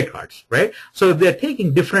credit cards, right? So if they're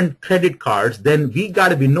taking different credit cards, then we got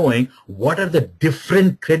to be knowing what are the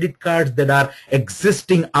different credit cards that are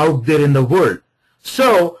existing out there in the world.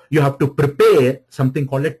 So you have to prepare something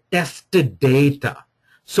called a test data.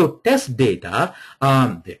 So test data,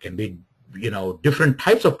 there can be, you know, different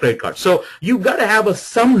types of credit cards. So you got to have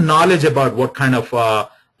some knowledge about what kind of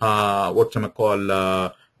what some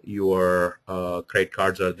call your credit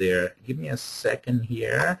cards are there. Give me a second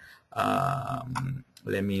here.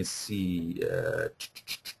 Let me see.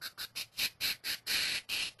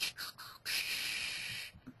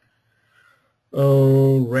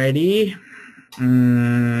 Alrighty.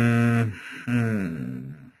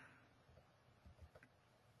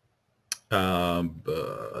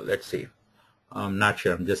 Let's see. I'm not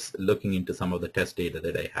sure. I'm just looking into some of the test data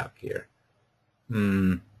that I have here.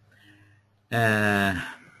 No.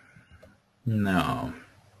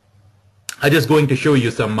 I'm just going to show you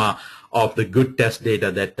some of the good test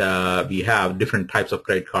data that we have, different types of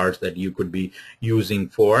credit cards that you could be using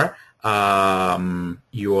for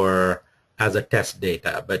your as a test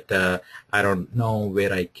data, but I don't know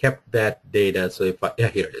where I kept that data. So if I, yeah,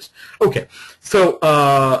 here it is. Okay, so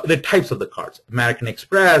the types of the cards: American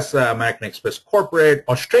Express, American Express Corporate,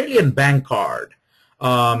 Australian Bank Card,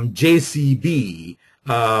 JCB.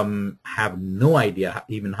 Have no idea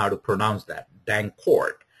even how to pronounce that.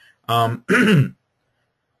 Dancourt.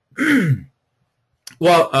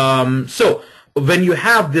 Well, so when you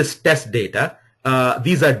have this test data,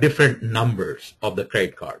 these are different numbers of the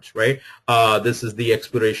credit cards, right? This is the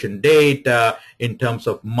expiration date in terms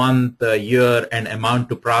of month, year, and amount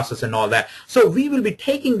to process and all that. So we will be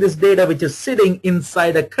taking this data, which is sitting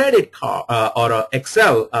inside a credit card or a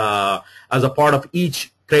Excel as a part of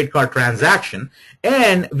each credit card transaction,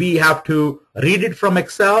 and we have to read it from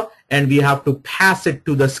Excel, and we have to pass it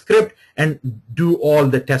to the script and do all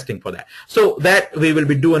the testing for that. So that we will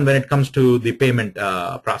be doing when it comes to the payment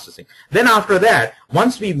processing. Then after that,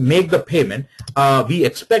 once we make the payment, we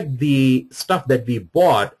expect the stuff that we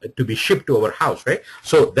bought to be shipped to our house, right?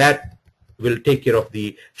 So that will take care of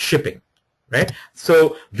the shipping, right?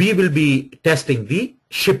 So we will be testing the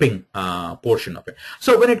shipping portion of it.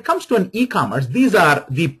 So when it comes to an e-commerce, these are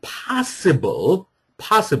the possible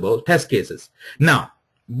test cases. Now,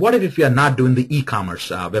 what if we are not doing the e-commerce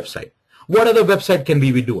website? What other website can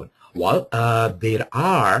we be doing? Well, there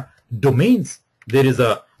are domains. There is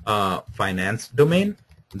a finance domain.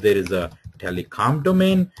 There is a telecom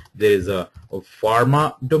domain. There is a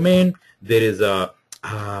pharma domain. There is a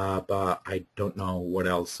I don't know what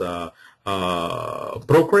else.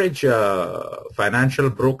 Brokerage, financial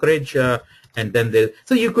brokerage, and then there.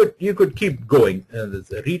 So you could keep going.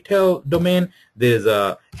 There's a retail domain. There's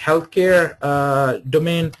a healthcare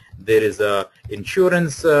domain. There is a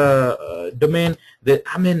insurance domain. There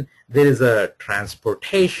is a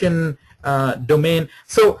transportation domain.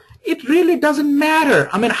 So it really doesn't matter.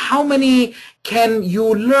 I mean, how many can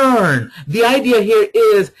you learn? The idea here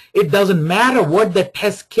is it doesn't matter what the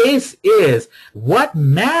test case is. What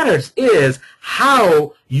matters is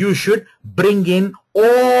how you should bring in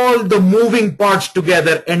all the moving parts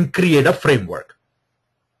together and create a framework.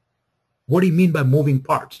 What do you mean by moving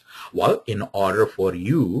parts? Well, in order for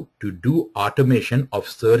you to do automation of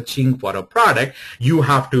searching for a product, you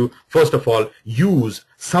have to, first of all, use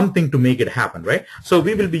something to make it happen, right? So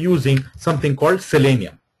we will be using something called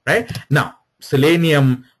Selenium. right? Now,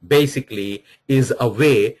 Selenium basically is a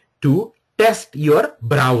way to test your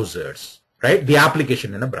browsers, right? The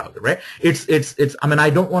application in a browser, right? I mean, I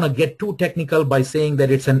don't want to get too technical by saying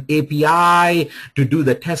that it's an API to do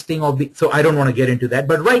the testing of the, so I don't want to get into that.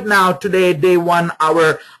 But right now, today, day 1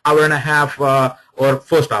 hour, hour and a half, or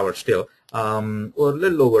first hour still, or a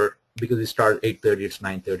little over, because we start at 8:30, it's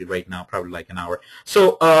 9:30 right now, probably like an hour.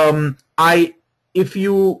 So if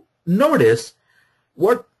you notice,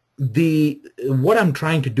 what I'm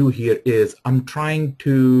trying to do here is I'm trying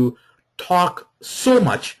to talk so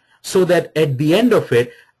much so that at the end of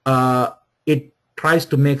it, it tries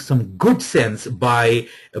to make some good sense by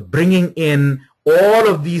bringing in all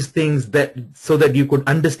of these things so that you could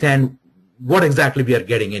understand what exactly we are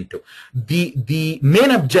getting into. The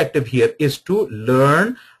main objective here is to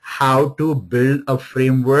learn how to build a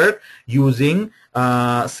framework using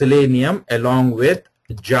Selenium along with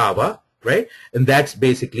Java, right? And that's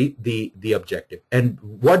basically the objective. And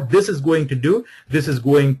what this is going to do, this is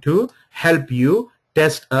going to help you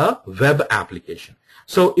test a web application.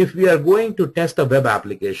 So if we are going to test a web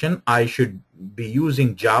application, I should be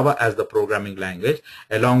using Java as the programming language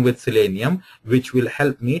along with Selenium, which will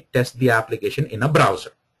help me test the application in a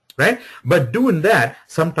browser, right? But doing that,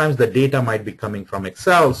 sometimes the data might be coming from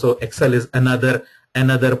Excel. So Excel is another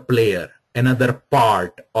player, another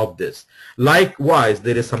part of this. Likewise,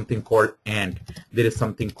 there is something called ANT. There is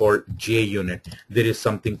something called JUnit. There is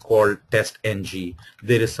something called TestNG.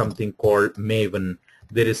 There is something called Maven.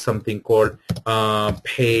 There is something called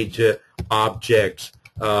page objects.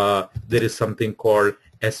 There is something called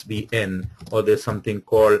SVN, or there's something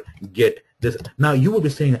called Git. Now you will be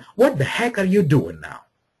saying, what the heck are you doing now?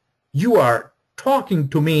 You are talking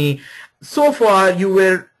to me. So far you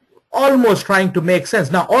were almost trying to make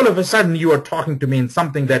sense. Now all of a sudden you are talking to me in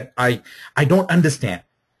something that I don't understand.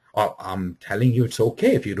 I'm telling you, it's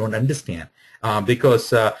okay if you don't understand,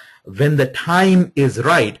 because when the time is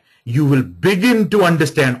right, you will begin to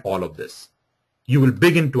understand all of this. You will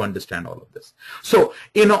begin to understand all of this. So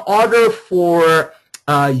in order for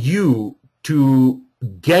you to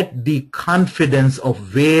get the confidence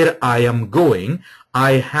of where I am going,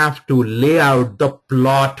 I have to lay out the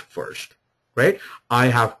plot first, right? I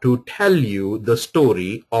have to tell you the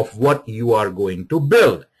story of what you are going to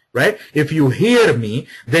build, right? If you hear me,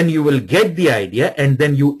 then you will get the idea, and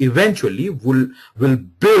then you eventually will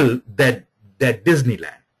build that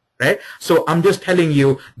Disneyland. Right? So I'm just telling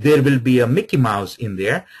you, there will be a Mickey Mouse in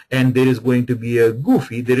there, and there is going to be a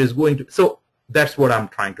Goofy. So that's what I'm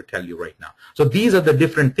trying to tell you right now. So these are the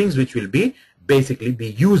different things which will be basically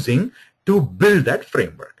be using to build that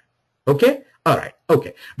framework. Okay? All right.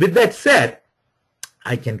 Okay. With that said,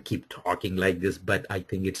 I can keep talking like this, but I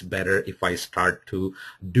think it's better if I start to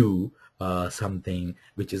do something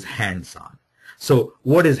which is hands-on. So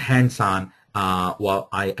what is hands-on? Well,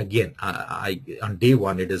 on day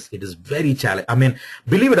 1, it is very challenging. I mean,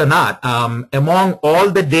 believe it or not, among all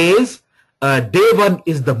the days, day 1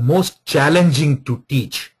 is the most challenging to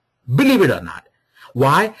teach. Believe it or not.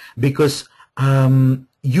 Why? Because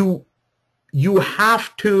you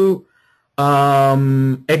have to,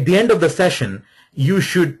 at the end of the session, you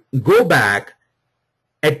should go back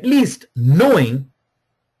at least knowing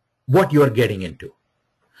what you are getting into,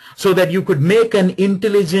 so that you could make an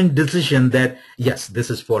intelligent decision that, yes, this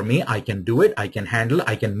is for me, I can do it, I can handle,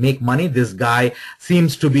 I can make money. This guy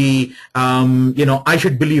seems to be, I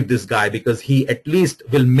should believe this guy because he at least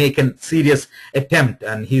will make a serious attempt,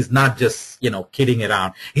 and he's not just, kidding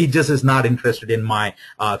around. He just is not interested in my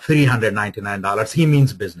 $399. He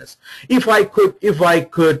means business. If I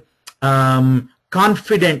could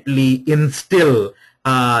confidently instill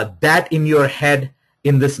that in your head,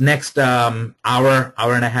 in this next hour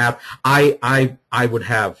and a half, I would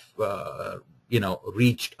have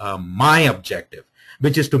reached my objective,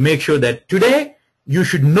 which is to make sure that today you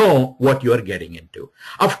should know what you are getting into.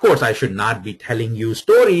 Of course, I should not be telling you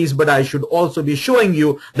stories, but I should also be showing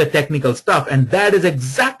you the technical stuff, and that is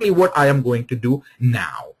exactly what I am going to do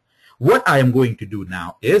now. What I am going to do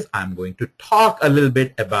now is I'm going to talk a little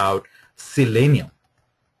bit about Selenium,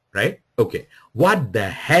 right? Okay, what the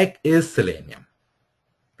heck is Selenium?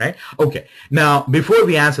 Right? Okay. Now, before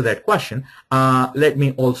we answer that question, let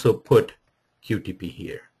me also put QTP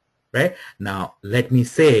here. Right? Now, let me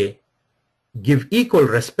give equal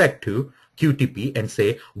respect to QTP and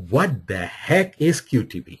say, what the heck is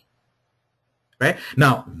QTP? Right?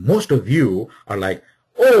 Now, most of you are like,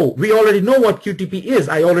 oh, we already know what QTP is.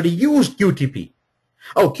 I already used QTP.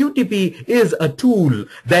 Oh, QTP is a tool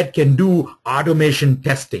that can do automation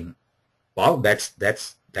testing. Well, that's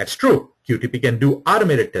That's true. QTP can do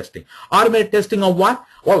automated testing. Automated testing of what?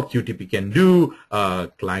 Well, QTP can do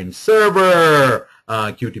client server,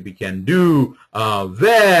 QTP can do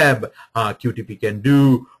web, QTP can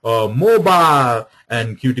do mobile,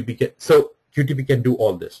 and QTP can do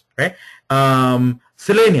all this, right?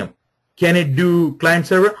 Selenium, can it do client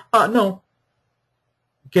server? No.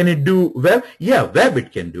 Can it do web? Yeah, web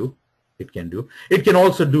it can do. It can do. It can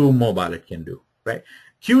also do mobile. It can do, right?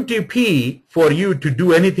 QTP, for you to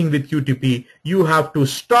do anything with QTP, you have to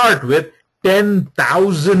start with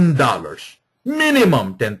 $10,000.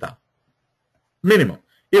 Minimum 10,000. Minimum.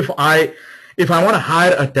 If I want to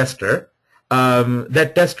hire a tester,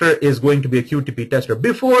 that tester is going to be a QTP tester.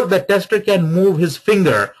 Before the tester can move his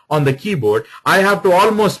finger on the keyboard, I have to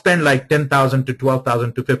almost spend like 10,000 to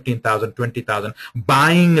 12,000 to 15,000, 20,000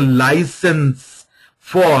 buying a license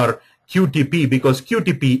for QTP, because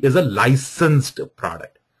QTP is a licensed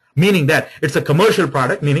product, meaning that it's a commercial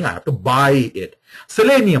product, meaning I have to buy it.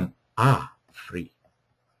 Selenium, free.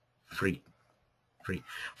 Free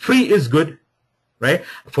is good, right?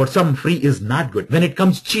 For some, free is not good. When it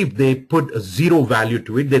comes cheap, they put a zero value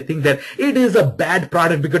to it. They think that it is a bad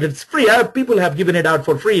product because it's free. People have given it out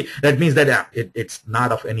for free. That means that it's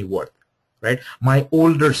not of any worth, right? My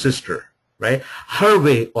older sister, right? Her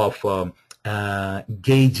way of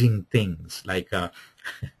gauging things, like I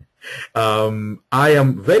am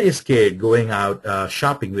very scared going out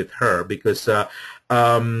shopping with her, because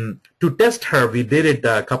to test her, we did it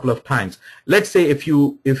a couple of times. Let's say if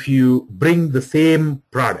you bring the same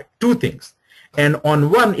product, two things, and on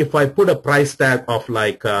one, if I put a price tag of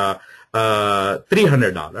like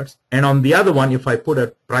 $300, and on the other one, if I put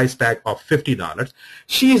a price tag of $50,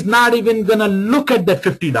 she's not even gonna look at that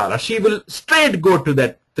 $50. She will straight go to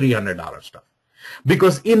that $300 stuff,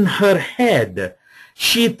 because in her head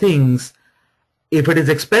she thinks if it is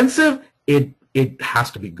expensive, it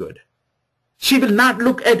has to be good. She will not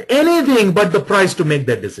look at anything but the price to make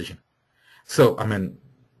that decision. So I mean,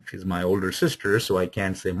 she's my older sister, so I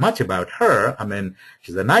can't say much about her. I mean,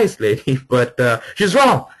 she's a nice lady, but she's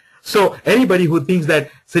wrong. So anybody who thinks that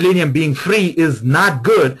Selenium being free is not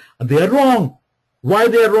good, they are wrong. Why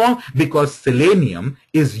they are wrong? Because Selenium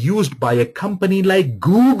is used by a company like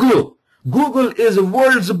Google. Google is the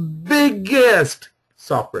world's biggest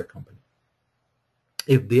software company.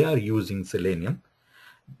 If they are using Selenium,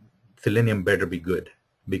 Selenium better be good,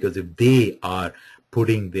 because if they are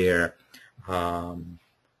putting their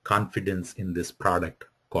confidence in this product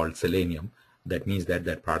called Selenium, that means that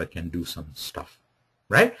that product can do some stuff,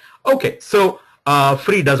 right? Okay, so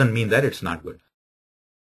free doesn't mean that it's not good.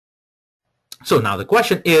 So now the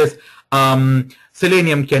question is,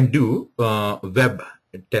 Selenium can do web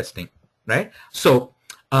testing, right? So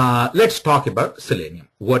let's talk about Selenium.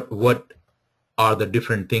 What are the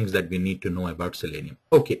different things that we need to know about Selenium?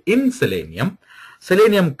 Okay, in Selenium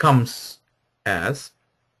comes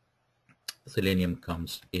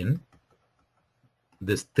in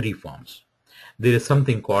this three forms. There is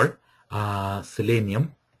something called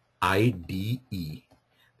Selenium IDE.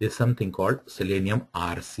 There's something called Selenium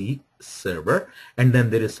RC Server, and then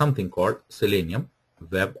there is something called Selenium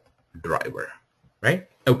WebDriver, right?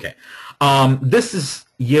 Okay, this is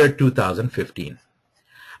year 2015.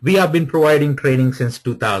 We have been providing training since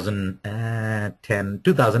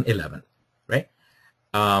 2011, right?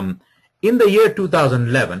 In the year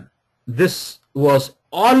 2011, this was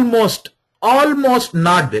almost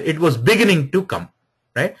not there. It was beginning to come,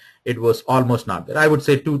 right? It was almost not there. I would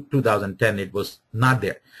say 2010, it was not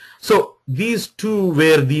there. So these two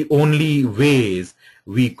were the only ways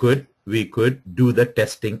we could do the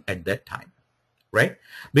testing at that time, right?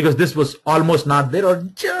 Because this was almost not there, or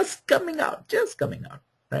just coming out,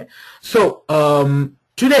 right? So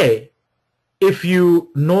today, if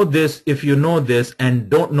you know this and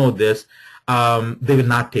don't know this, they will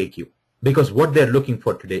not take you, because what they're looking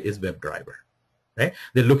for today is WebDriver, right?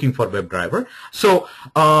 They're looking for WebDriver. So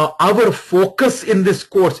our focus in this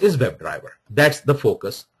course is WebDriver. That's the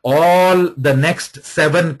focus. All the next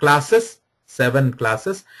seven classes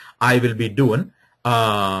I will be doing,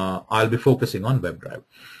 I'll be focusing on WebDriver.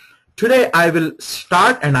 Today I will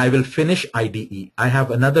start and I will finish IDE. I have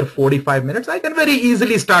another 45 minutes. I can very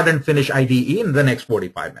easily start and finish IDE in the next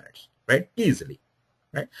 45 minutes, right? Easily,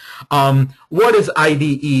 right? What is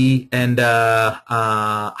IDE, and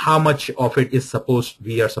how much of it is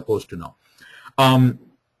we are supposed to know?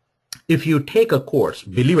 If you take a course,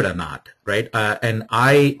 believe it or not, right? And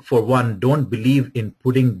I, for one, don't believe in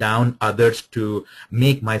putting down others to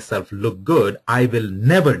make myself look good. I will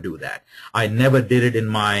never do that. I never did it in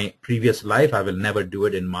my previous life. I will never do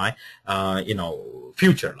it in my,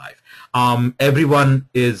 future life. Everyone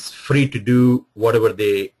is free to do whatever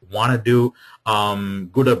they want to do,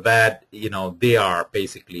 good or bad, they are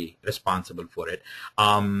basically responsible for it.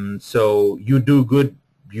 So you do good,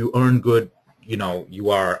 you earn good, you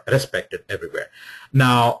are respected everywhere.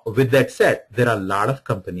 Now, with that said, there are a lot of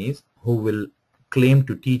companies who will claim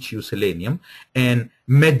to teach you Selenium, and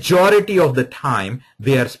majority of the time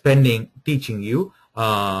they are spending teaching you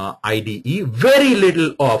IDE, very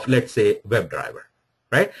little of, let's say, WebDriver,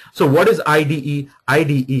 right? So what is IDE?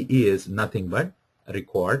 IDE is nothing but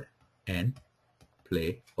record and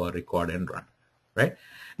play, or record and run, right?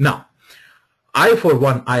 Now, for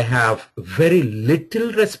one, I have very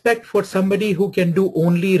little respect for somebody who can do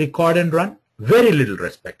only record and run. Very little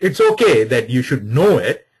respect. It's okay that you should know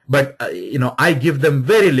it, but I give them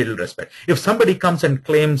very little respect. If somebody comes and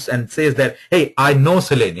claims and says that, hey, I know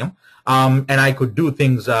Selenium, and I could do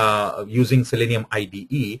things using Selenium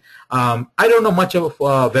IDE. I don't know much of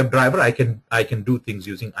WebDriver. I can do things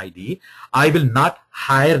using IDE. I will not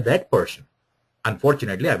hire that person.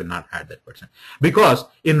 Unfortunately, I will not hire that person, because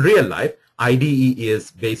in real life, IDE is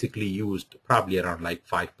basically used probably around like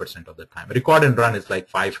 5% of the time. Record and run is like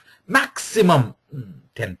 5, maximum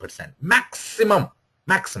 10%, maximum.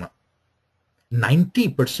 90%,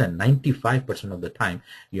 95% of the time,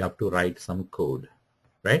 you have to write some code,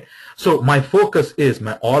 right? So my focus is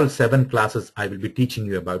all 7 classes I will be teaching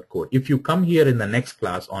you about code. If you come here in the next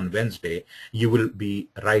class on Wednesday, you will be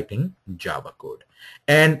writing Java code.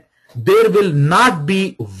 And there will not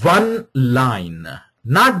be one line.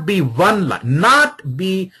 Not be one line.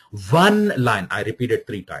 I repeated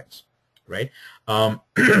 3 times, right?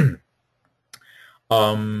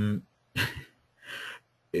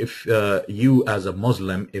 If you as a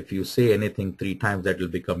Muslim, if you say anything 3 times, that will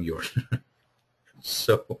become yours.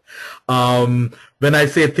 So when I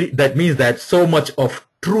say 3, that means that so much of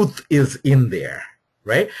truth is in there,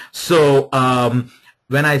 right? So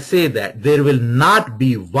when I say that, there will not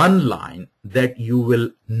be one line that you will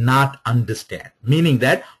not understand, meaning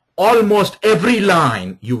that almost every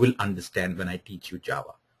line you will understand when I teach you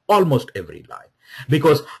Java, almost every line,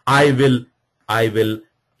 because I will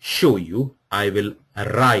show you, I will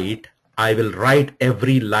write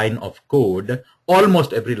every line of code,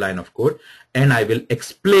 almost every line of code, and I will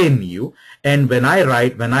explain you. And when I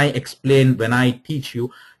write, when I explain, when I teach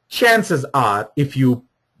you, chances are, if you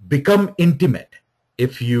become intimate,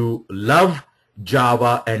 if you love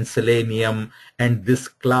Java and Selenium and this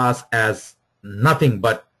class as nothing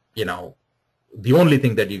but, the only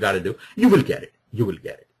thing that you got to do, you will get it. You will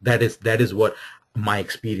get it. That is what my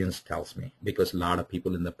experience tells me, because a lot of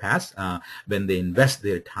people in the past, when they invest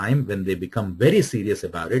their time, when they become very serious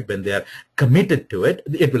about it, when they are committed to it,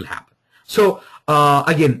 it will happen. So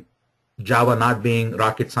again, Java not being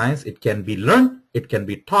rocket science, it can be learned, it can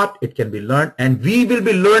be taught, it can be learned, and we will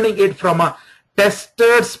be learning it from a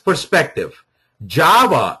tester's perspective.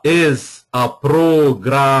 Java is a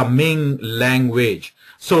programming language.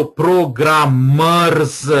 So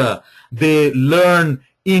programmers, they learn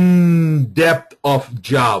in depth of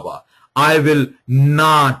Java. I will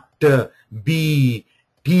not be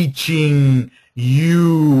teaching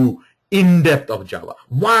you in depth of Java.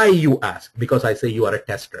 Why, you ask? Because I say you are a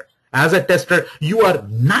tester. As a tester, you are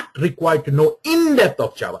not required to know in depth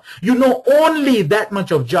of Java. You know only that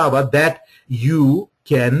much of Java that you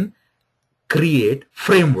can create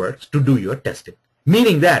frameworks to do your testing.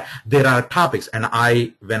 Meaning that there are topics, and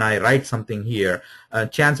when I write something here,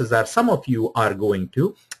 chances are some of you are going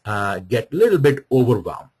to get a little bit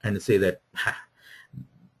overwhelmed and say that,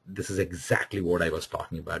 this is exactly what I was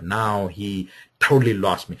talking about. Now he totally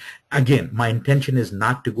lost me. Again, my intention is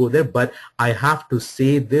not to go there, but I have to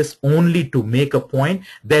say this only to make a point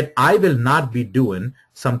that I will not be doing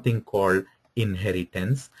something called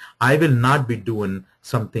inheritance. I will not be doing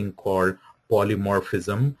something called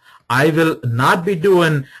polymorphism. I will not be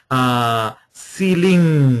doing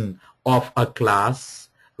sealing of a class,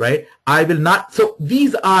 right? I will not. So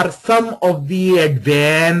these are some of the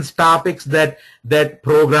advanced topics that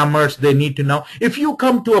programmers, they need to know. If you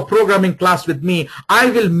come to a programming class with me, I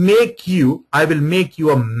will make you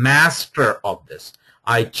a master of this.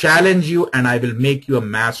 I challenge you, and I will make you a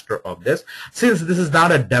master of this. Since this is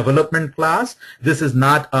not a development class, this is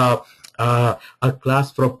not a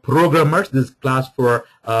class for programmers, this class for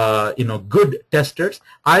good testers,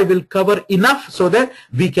 I will cover enough so that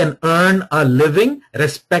we can earn a living,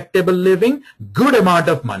 respectable living, good amount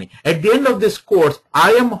of money. At the end of this course,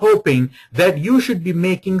 I am hoping that you should be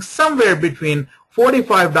making somewhere between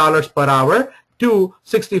 $45 per hour to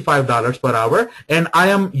 $65 per hour, and I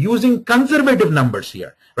am using conservative numbers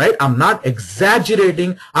here, right? I'm not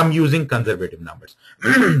exaggerating, I'm using conservative numbers.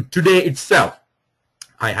 Today itself,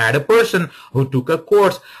 I had a person who took a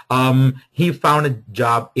course. He found a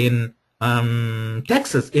job in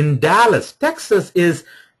Texas, in Dallas. Texas is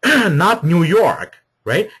not New York,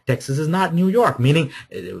 right? Texas is not New York, meaning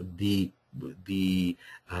the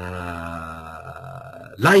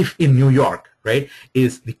life in New York, right,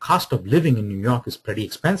 is the cost of living in New York is pretty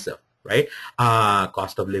expensive, right?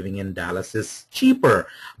 Cost of living in Dallas is cheaper,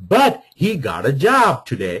 but he got a job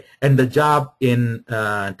today, and the job in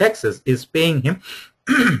Texas is paying him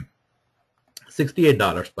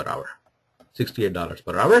 $68 per hour. $68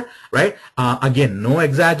 per hour, right? Again, no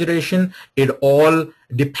exaggeration. It all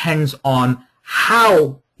depends on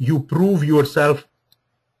how you prove yourself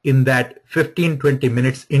in that 15-20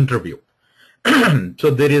 minutes interview.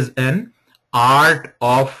 So there is an art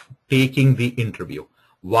of taking the interview.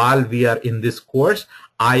 While we are in this course,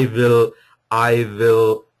 I will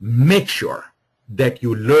make sure that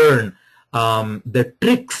you learn the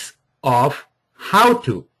tricks of how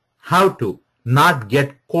to not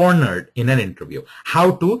get cornered in an interview,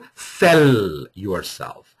 how to sell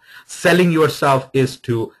yourself. Selling yourself is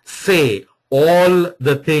to say all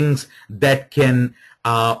the things that can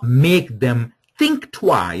make them think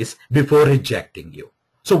twice before rejecting you.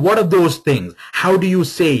 So what are those things? How do you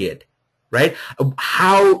say it? Right?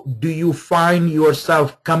 How do you find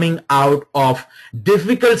yourself coming out of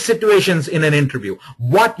difficult situations in an interview?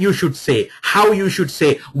 What you should say, how you should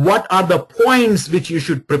say, what are the points which you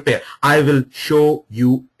should prepare? I will show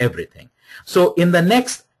you everything. So in the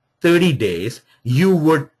next 30 days, you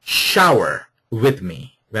would shower with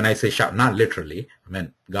me. When I say shower, not literally, I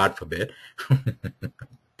mean, God forbid.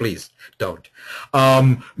 Please don't.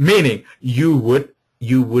 Meaning you would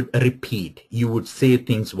repeat. You would say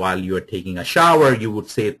things while you are taking a shower. You would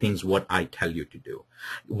say things what I tell you to do.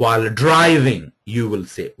 While driving, you will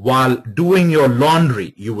say. While doing your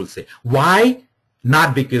laundry, you will say. Why?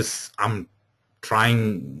 Not because I'm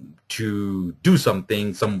trying to do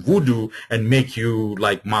something, some voodoo, and make you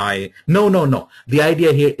like my... No, no, no. The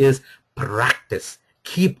idea here is practice.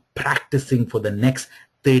 Keep practicing for the next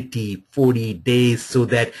 30, 40 days so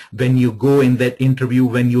that when you go in that interview,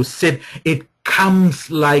 when you sit, it comes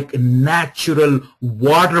like natural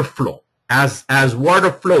water flow. As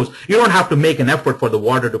water flows, you don't have to make an effort for the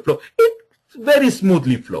water to flow. It very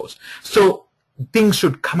smoothly flows. So things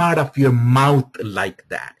should come out of your mouth like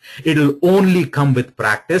that. It'll only come with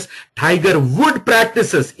practice. Tiger Woods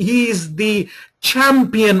practices. He is the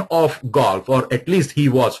champion of golf, or at least he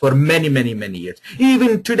was for many, many, many years.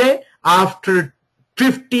 Even today, after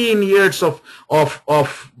 15 years of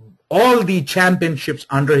all the championships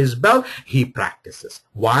under his belt, he practices.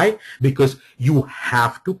 Why? Because you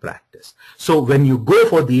have to practice. So when you go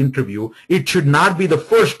for the interview, it should not be the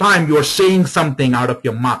first time you're saying something out of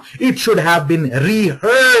your mouth. It should have been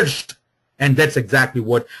rehearsed. And that's exactly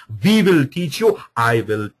what we will teach you. I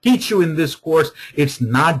will teach you in this course. It's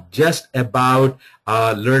not just about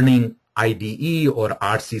learning IDE or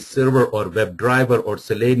RC Server or WebDriver or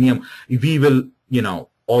Selenium. We will,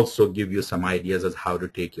 also give you some ideas as how to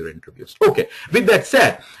take your interviews. Okay, with that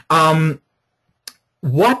said,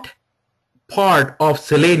 what part of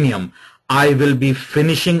Selenium I will be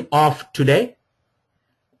finishing off today?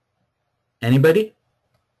 Anybody?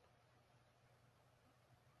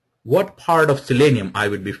 What part of Selenium I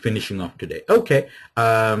will be finishing off today? Okay,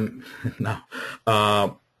 now,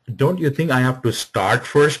 don't you think I have to start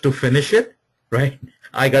first to finish it, right?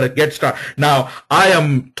 I gotta get started. Now, I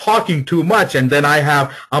am talking too much, and then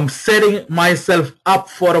I'm setting myself up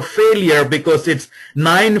for a failure because it's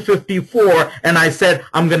 9:54, and I said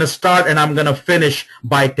I'm gonna start and I'm gonna finish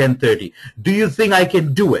by 10:30. Do you think I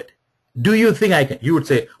can do it? Do you think I can? You would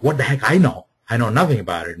say, what the heck, I know nothing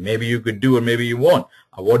about it. Maybe you could do it, maybe you won't.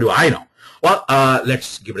 What do I know? Well,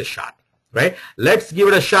 let's give it a shot, right? Let's give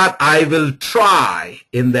it a shot. I will try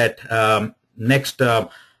in that next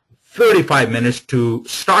 35 minutes to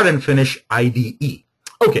start and finish IDE.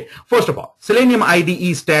 Okay, first of all, Selenium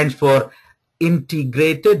IDE stands for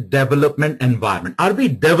Integrated Development Environment. Are we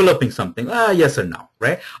developing something? Yes or no,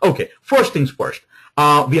 right? Okay, first things first.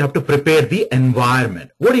 We have to prepare the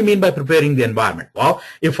environment. What do you mean by preparing the environment? Well,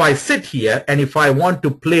 if I sit here and if I want to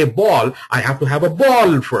play ball, I have to have a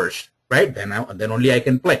ball first. Right? Then only I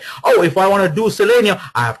can play. Oh, if I want to do Selenium,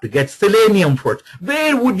 I have to get Selenium first.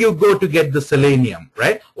 Where would you go to get the Selenium,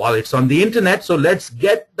 right? Well, it's on the internet, so let's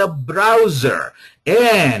get the browser.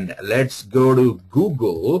 And let's go to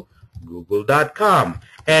google.com,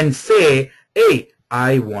 and say, hey,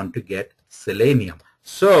 I want to get Selenium.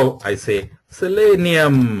 So I say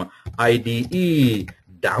Selenium IDE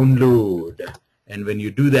download. And when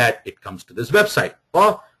you do that, it comes to this website.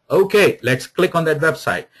 Oh, okay, let's click on that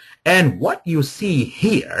website. And what you see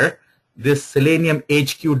here, this is the this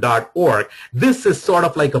seleniumhq.org, this is sort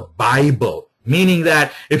of like a Bible, meaning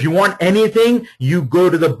that if you want anything, you go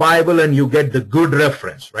to the Bible and you get the good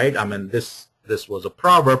reference, right? I mean, this was a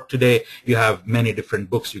proverb. Today, you have many different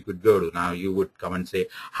books you could go to. Now, you would come and say,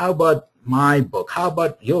 how about my book? How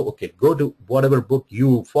about yo? Okay, go to whatever book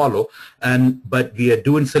you follow. But we are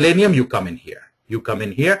doing Selenium, you come in here. You come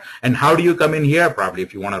in here. And how do you come in here? Probably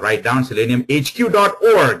if you want to write down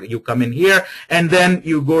seleniumhq.org, you come in here and then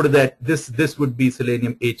you go to that. This would be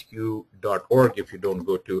seleniumhq.org if you don't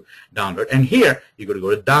go to download. And here, you're going to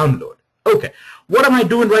go to download. Okay, what am I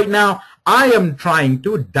doing right now? I am trying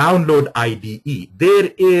to download IDE.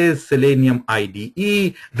 There is Selenium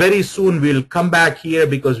IDE. Very soon we'll come back here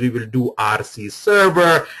because we will do RC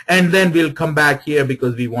server, and then we'll come back here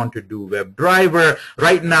because we want to do WebDriver.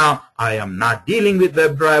 Right now, I am not dealing with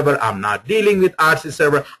WebDriver. I'm not dealing with RC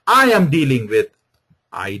server. I am dealing with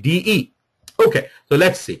IDE. Okay, so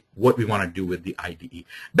let's see what we want to do with the IDE.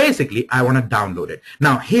 Basically, I want to download it.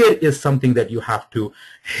 Now, here is something that you have to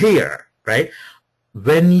hear, right?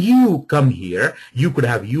 When you come here, you could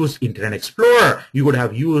have used Internet Explorer, you could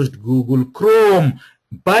have used Google Chrome,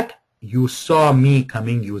 but you saw me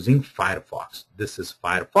coming using Firefox. This is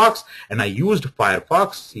Firefox, and I used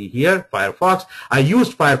Firefox. See here, Firefox. I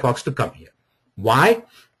used Firefox to come here. Why?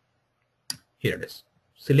 Here it is.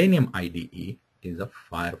 Selenium IDE is a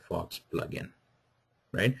Firefox plugin,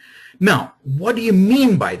 right? Now, what do you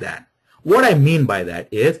mean by that? What I mean by that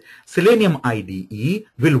is Selenium IDE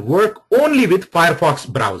will work only with Firefox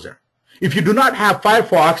browser. If you do not have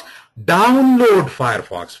Firefox, download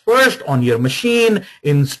Firefox first on your machine,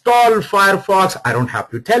 install Firefox. I don't have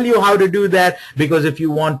to tell you how to do that because if you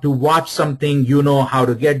want to watch something, you know how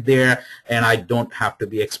to get there, and I don't have to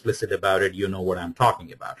be explicit about it. You know what I'm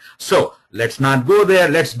talking about. So let's not go there.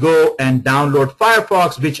 Let's go and download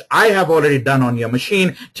Firefox, which I have already done on your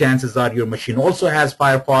machine. Chances are your machine also has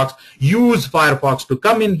Firefox. Use Firefox to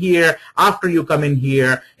come in here. After you come in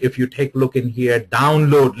here, if you take a look in here,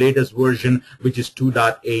 download latest version, which is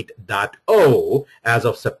 2.8.0 as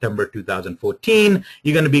of September 2014.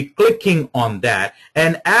 You're going to be clicking on that.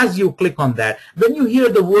 And as you click on that, when you hear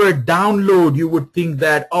the word download, you would think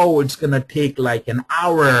that, oh, it's going to take like an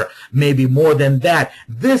hour, maybe more than that.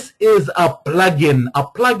 This is a plugin. A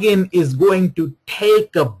plugin is going to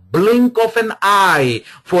take a blink of an eye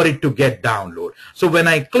for it to get download. So when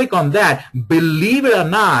I click on that, believe it or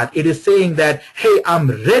not, it is saying that, hey, I'm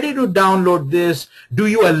ready to download this. Do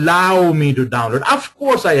you allow me to download? Of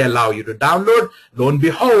course I allow you to download. Lo and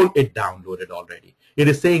behold, it downloaded already. It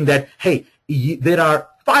is saying that, hey, there are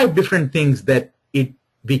 5 different things that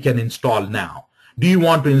we can install now. Do you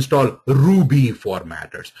want to install Ruby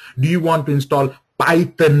formatters? Do you want to install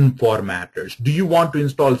Python formatters? Do you want to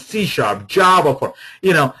install C#, Java for,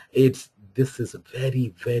 this is a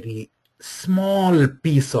very, very small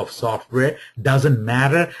piece of software. Doesn't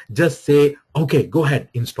matter. Just say, okay, go ahead,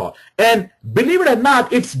 install. And believe it or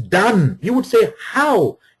not, it's done. You would say,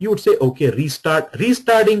 how? You would say, okay, restart.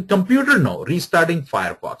 Restarting computer? No, restarting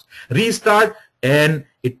Firefox. Restart, and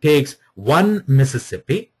it takes 1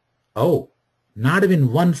 Mississippi. Oh, not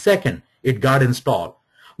even 1 second. It got installed.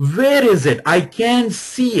 Where is it? I can't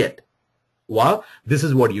see it. Well, this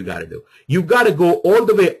is what you got to do. You got to go all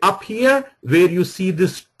the way up here where you see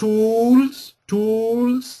this tools,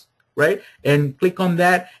 right? And click on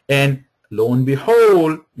that, and lo and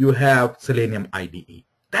behold, you have Selenium IDE.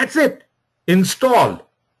 That's it. Installed.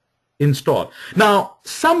 Now,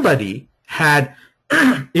 somebody had,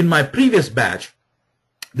 in my previous batch,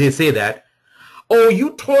 they say that, oh,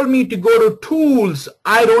 you told me to go to tools.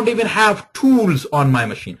 I don't even have tools on my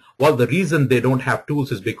machine. Well, the reason they don't have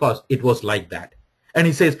tools is because it was like that. And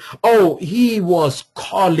he says, oh, he was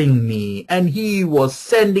calling me and he was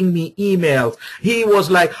sending me emails. He was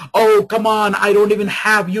like, oh, come on, I don't even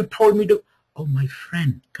have, you told me to. Oh, my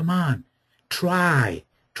friend, come on, try.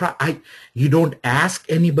 You don't ask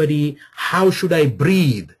anybody, how should I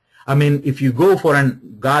breathe? I mean, if you go for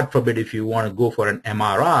God forbid, if you want to go for an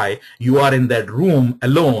MRI, you are in that room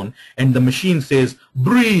alone and the machine says,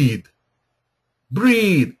 breathe.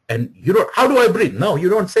 And you don't, how do I breathe? No, you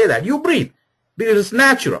don't say that. You breathe because it's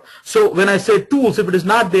natural. So when I say tools, if it is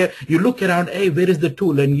not there, you look around, hey, where is the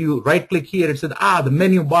tool? And you right click here. It says, the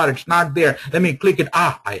menu bar, it's not there. Let me click it.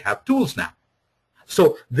 I have tools now.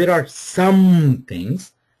 So there are some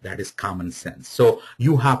things that is common sense. So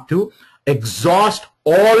you have to exhaust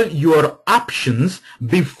all your options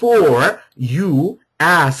before you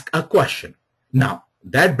ask a question. Now,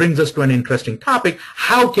 that brings us to an interesting topic.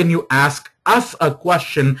 How can you ask us a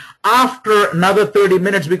question after another 30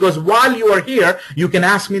 minutes? Because while you are here, you can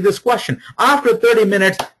ask me this question. After 30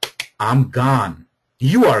 minutes, I'm gone.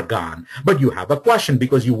 You are gone, but you have a question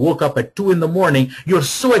because you woke up at 2 in the morning. You're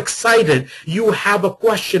so excited. You have a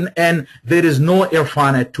question, and there is no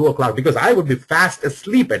Irfan at 2 o'clock because I would be fast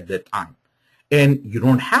asleep at that time. And you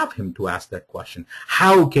don't have him to ask that question.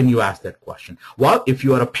 How can you ask that question? Well, if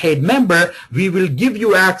you are a paid member, we will give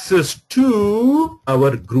you access to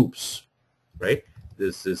our groups, right?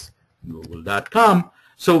 This is google.com.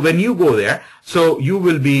 So when you go there, so you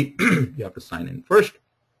will be, you have to sign in first.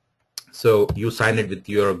 So you sign it with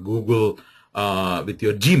your Google, with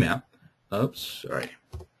your Gmail. Oops, sorry.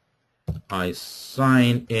 I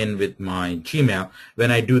sign in with my Gmail.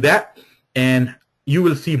 When I do that, and you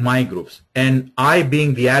will see my groups. And I,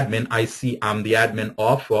 being the admin, I see I'm the admin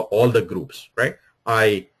of all the groups, right?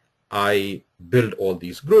 I build all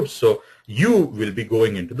these groups. So you will be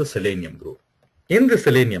going into the Selenium group. In the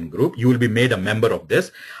Selenium group, you will be made a member of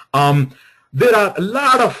this. There are a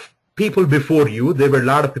lot of people before you. There were a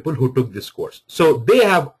lot of people who took this course. So they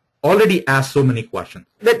have already asked so many questions.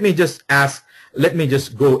 Let me just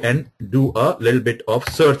go and do a little bit of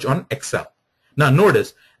search on Excel. Now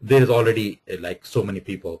notice there is already like so many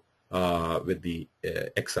people with the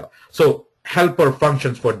Excel. So helper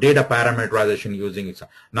functions for data parameterization using Excel.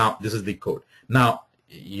 Now this is the code. Now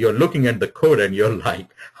you're looking at the code and you're like,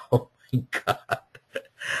 oh my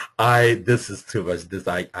God, this is too much. This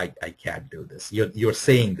I can't do this. You're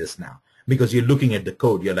saying this now because you're looking at the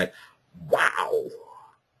code. You're like, wow,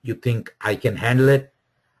 you think I can handle it?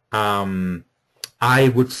 I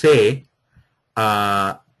would say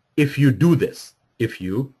if you do this, if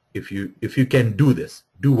you can do this,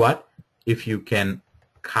 do what? If you can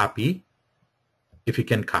copy,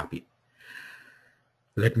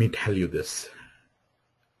 let me tell you this,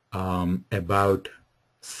 about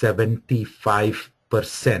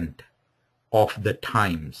 75% of the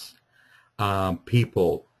times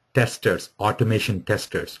people, testers, automation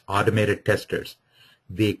testers, automated testers,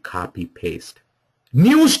 they copy paste.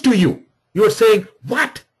 News to you. You're saying,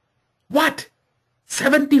 what?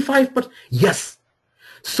 75%? Yes.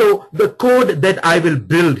 So the code that I will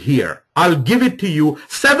build here, I'll give it to you.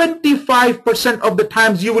 75% of the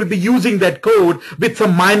times you will be using that code with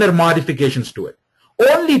some minor modifications to it.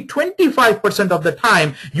 Only 25% of the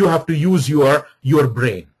time you have to use your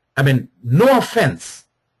brain. I mean, no offense,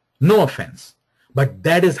 but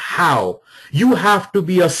that is how you have to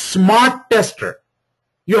be a smart tester.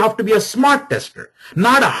 You have to be a smart tester,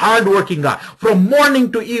 not a hard-working guy. From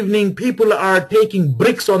morning to evening, people are taking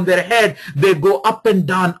bricks on their head. They go up and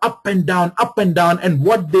down, up and down, up and down, and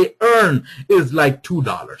what they earn is like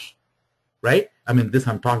 $2, right? I mean, this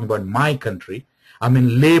I'm talking about my country. I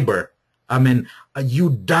mean, labor. I mean,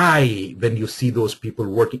 you die when you see those people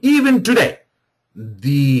working. Even today,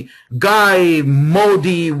 the guy,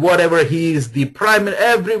 Modi, whatever, he's the prime minister,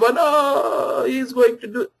 everyone, oh, he's going to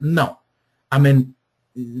do. No. I mean,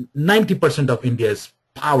 90% of India is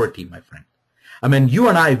poverty, my friend. I mean, you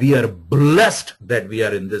and I, we are blessed that we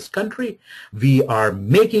are in this country. We are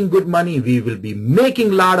making good money. We will be making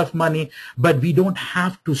a lot of money, but we don't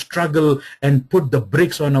have to struggle and put the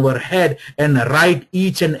bricks on our head and write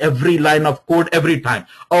each and every line of code every time.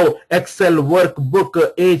 Oh, Excel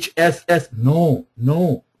workbook, HSS. No.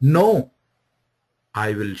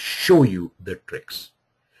 I will show you the tricks.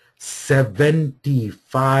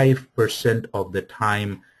 75% of the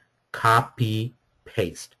time, copy,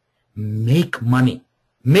 paste. Make money,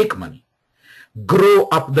 grow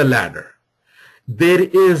up the ladder. There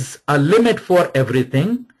is a limit for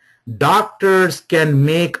everything. Doctors can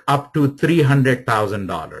make up to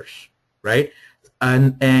 $300,000, right?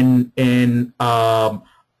 And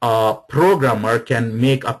a programmer can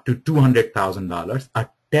make up to $200,000. A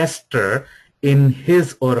tester in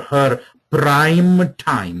his or her prime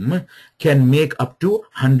time can make up to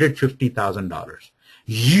 $150,000.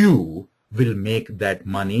 You will make that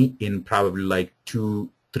money in probably like 2-3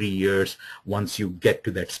 years once you get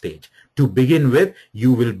to that stage. To begin with,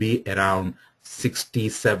 you will be around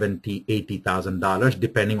 $60,000, $70,000, $80,000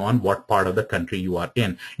 depending on what part of the country you are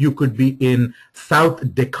in. You could be in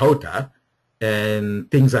South Dakota and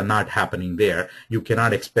things are not happening there. You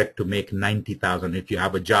cannot expect to make $90,000. If you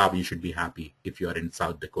have a job, you should be happy if you are in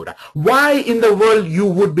South Dakota. Why in the world you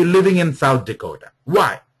would be living in South Dakota?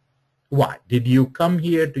 Why? Why? Did you come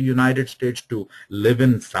here to United States to live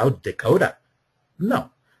in South Dakota? No.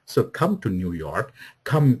 So come to New York,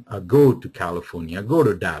 go to California, go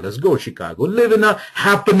to Dallas, go to Chicago, live in a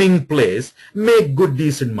happening place, make good,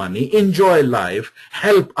 decent money, enjoy life,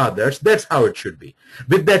 help others. That's how it should be.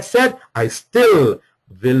 With that said, I still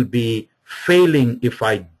will be failing if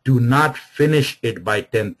I do not finish it by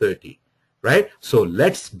 10:30. Right? So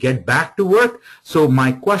let's get back to work. So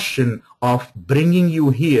my question of bringing you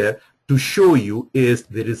here to show you is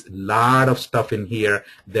there is a lot of stuff in here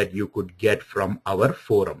that you could get from our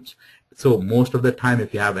forums. So most of the time,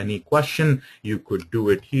 if you have any question, you could do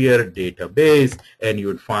it here, database, and you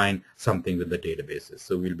would find something with the databases.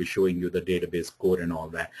 So we'll be showing you the database code and all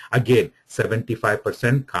that. Again,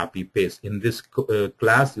 75% copy paste. In this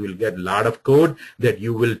class, you will get a lot of code that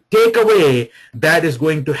you will take away that is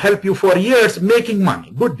going to help you for years making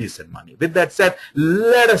money, good, decent money. With that said,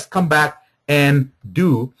 let us come back and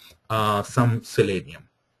do some Selenium.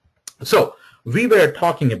 So we were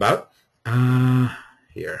talking about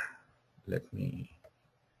here. Let me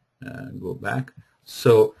go back.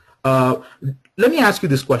 So let me ask you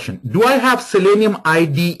this question. Do I have Selenium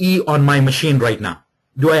IDE on my machine right now?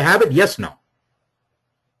 Do I have it? Yes, no.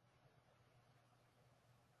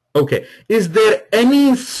 Okay. Is there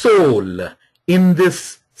any soul in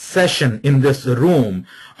this session, in this room,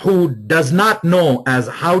 who does not know as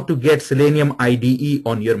how to get Selenium IDE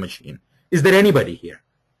on your machine? Is there anybody here?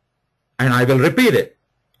 And I will repeat it.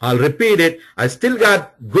 I'll repeat it. I still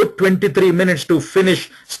got good 23 minutes to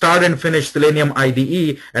start and finish Selenium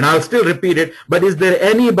IDE, and I'll still repeat it. But is there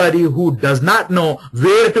anybody who does not know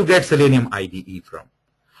where to get Selenium IDE from?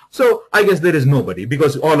 So I guess there is nobody,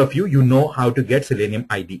 because all of you, you know how to get Selenium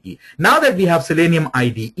IDE. Now that we have Selenium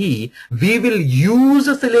IDE, we will use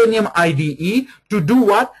a Selenium IDE to do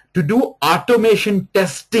what? To do automation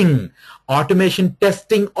testing. Automation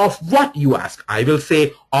testing of what, you ask? I will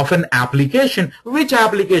say of an application. Which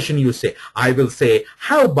application, you say? I will say,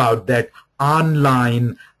 how about that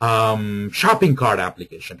online shopping cart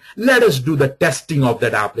application? Let us do the testing of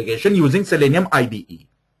that application using Selenium IDE.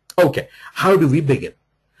 Okay, how do we begin?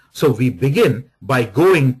 So we begin by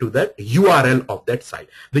going to the URL of that site.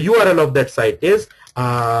 The URL of that site is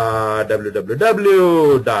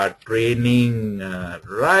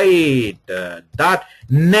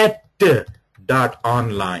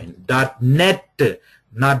www.trainingrite.net.online.net,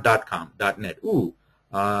 not .com, .net. Ooh,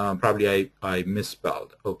 probably I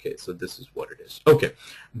misspelled. Okay, so this is what it is. Okay,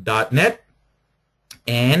 .net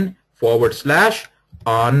and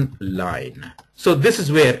 /online. So this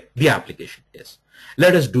is where the application is.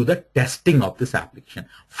 Let us do the testing of this application.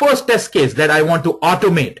 First test case that I want to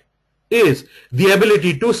automate is the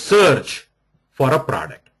ability to search for a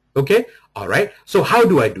product. Okay, all right. So how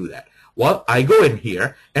do I do that? Well, I go in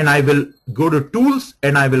here and I will go to tools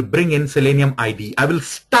and I will bring in Selenium IDE. I will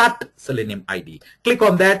start Selenium IDE. Click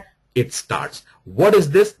on that. It starts. What is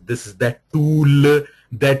this? This is that tool,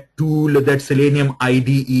 that Selenium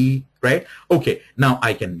IDE, right? Okay, now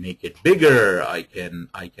I can make it bigger, I can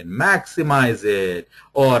maximize it,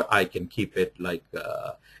 or I can keep it like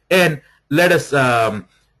and let us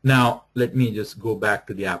now let me just go back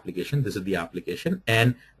to the application. This is the application,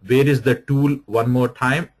 and where is the tool? One more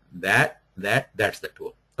time. That's the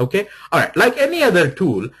tool. Okay, all right. Like any other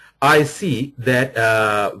tool, I see that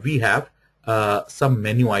we have some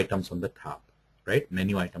menu items on the top. Right,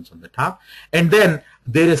 menu items on the top, and then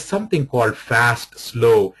there is something called fast,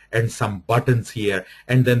 slow, and some buttons here,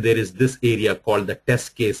 and then there is this area called the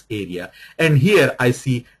test case area, and here I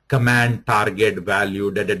see command target value,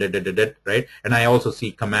 right, and I also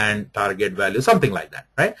see command target value, something like that,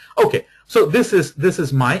 right? Okay, so this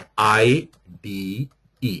is my IDE,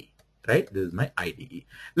 right? This is my IDE.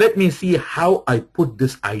 Let me see how I put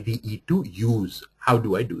this IDE to use. How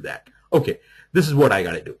do I do that? Okay, this is what I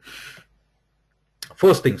gotta do.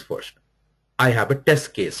 First things first, I have a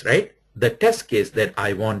test case, right? The test case that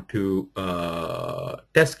I want to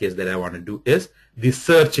do is the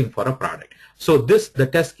searching for a product. So the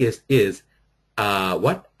test case is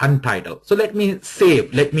what? Untitled. So let me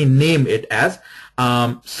save. Let me name it as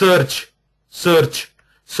search.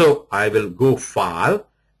 So I will go file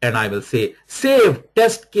and I will say save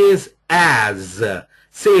test case as.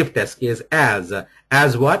 Save test case as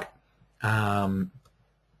what?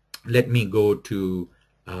 Let me go to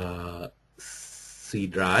C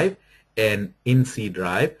drive, and in C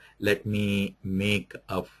drive let me make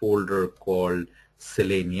a folder called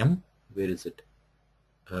Selenium. Where is it?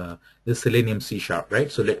 This Selenium C#,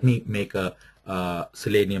 right? So let me make a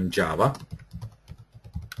Selenium Java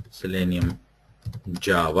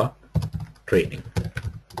training,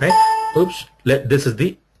 right? Oops, this is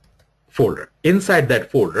the folder. Inside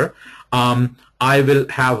that folder I will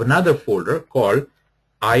have another folder called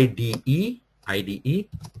IDE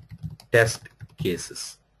test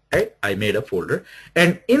cases, right? I made a folder,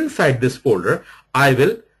 and inside this folder I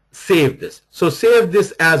will save this. So save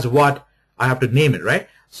this as what? I have to name it, right?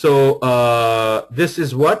 So this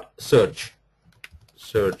is what? Search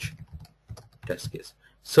test case.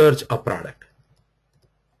 Search a product.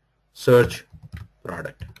 Search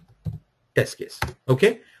product test case.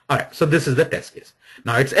 Okay, All right, so this is the test case.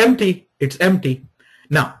 Now it's empty. It's empty.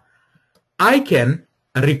 Now I can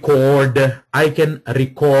record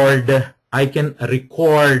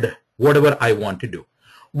whatever I want to do.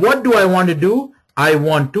 What do I want to do? I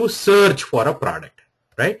want to search for a product,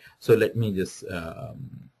 right? So let me just,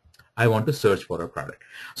 I want to search for a product.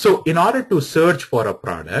 So in order to search for a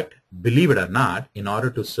product, believe it or not, in order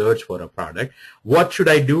to search for a product, what should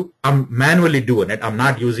I do? I'm manually doing it. I'm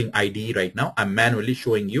not using IDE right now. I'm manually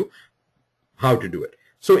showing you how to do it.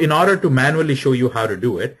 So in order to manually show you how to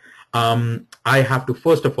do it, I have to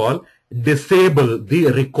first of all disable the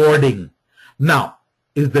recording. Now,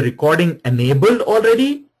 is the recording enabled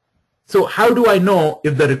already? So how do I know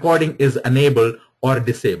if the recording is enabled or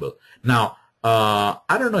disabled? Now,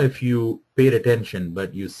 I don't know if you paid attention,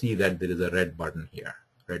 but you see that there is a red button here,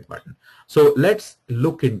 red button. So let's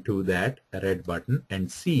look into that red button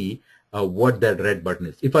and see what that red button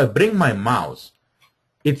is. If I bring my mouse,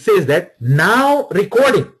 it says that now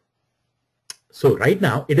recording. So right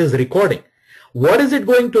now it is recording. What is it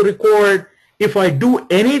going to record? If I do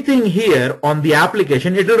anything here on the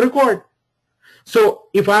application, it will record. So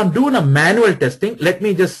if I'm doing a manual testing, let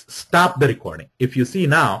me just stop the recording. If you see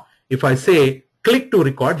now, if I say click to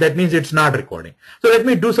record, that means it's not recording. So let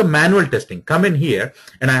me do some manual testing. Come in here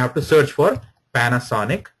and I have to search for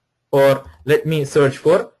Panasonic, or let me search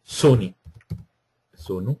for Sony.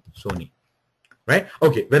 Sony, right?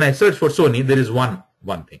 Okay, when I search for Sony, there is one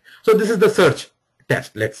thing. So this is the search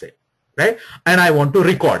test, let's say, right? And I want to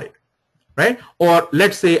record it, right? Or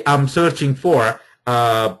let's say I'm searching for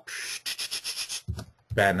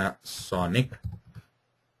Panasonic,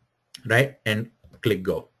 right? And click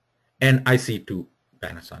go. And I see two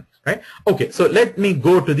Panasonics, right? Okay, so let me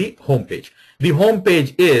go to the home page. The home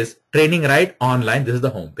page is TrainingRite online. This is the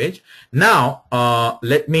home page. Now,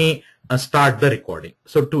 let me start the recording.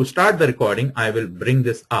 So to start the recording, I will bring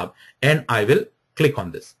this up and I will click on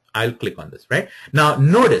this. I'll click on this, right? Now,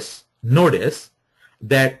 notice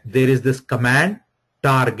that there is this command,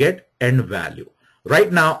 target, and value.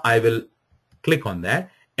 Right now, I will click on that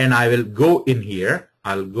and I will go in here.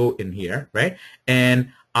 I'll go in here, right?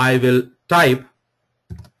 And I will type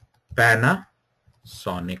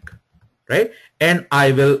Panasonic, right? And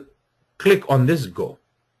I will click on this go,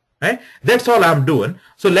 right? That's all I'm doing.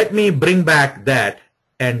 So let me bring back that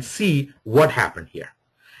and see what happened here.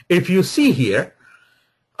 If you see here,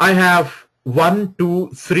 I have 1,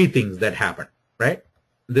 2, 3 things that happened, right?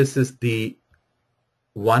 This is the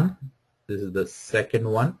one, this is the second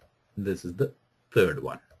one, this is the third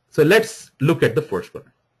one. So let's look at the first one.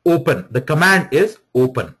 Open. The command is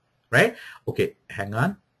open, right? Okay, hang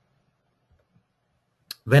on.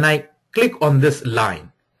 When I click on this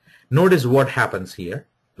line, notice what happens here.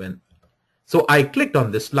 So I clicked on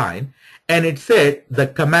this line and it said the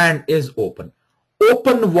command is open.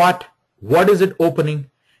 Open what? What is it opening?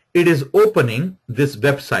 It is opening this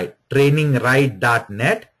website,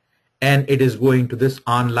 TrainingRite.net, and it is going to this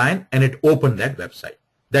online and it opened that website.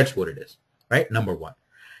 That's what it is, right? Number one.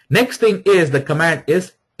 Next thing is the command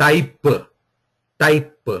is type.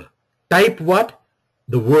 Type what?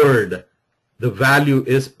 The word. The value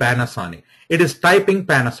is Panasonic. It is typing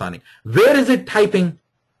Panasonic. Where is it typing?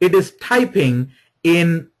 It is typing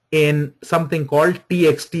in something called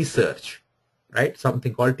TXT search, right?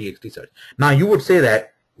 Something called TXT search. Now you would say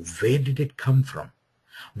that, where did it come from?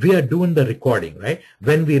 We are doing the recording, right?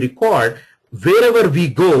 When we record, wherever we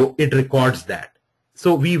go, it records that.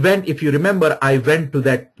 So we went, if you remember, I went to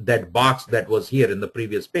that box that was here in the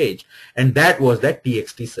previous page, and that was that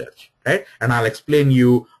TXT search, right? And I'll explain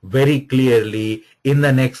you very clearly in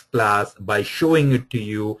the next class by showing it to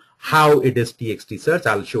you how it is TXT search.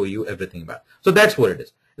 I'll show you everything about it. So that's what it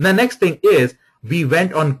is. And the next thing is we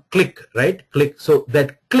went on click, right? Click. So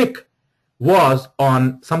that click was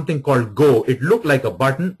on something called go. It looked like a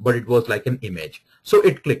button, but it was like an image. So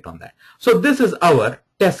it clicked on that. So this is our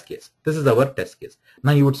test case. This is our test case.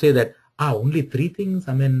 Now you would say that, only 3 things?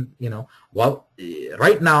 I mean, well,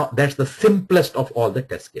 right now that's the simplest of all the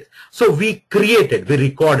test case. So we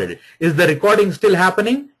recorded it. Is the recording still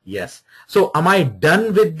happening? Yes. So am I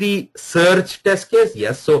done with the search test case?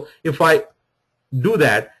 Yes. So if I do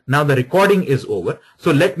that, now the recording is over.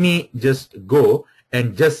 So let me just go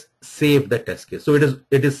and just save the test case. So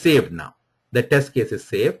it is saved now. The test case is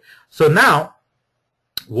saved. So now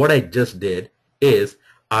what I just did is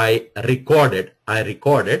I recorded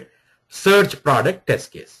search product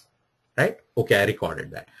test case, right? Okay, I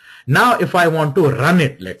recorded that. Now if I want to run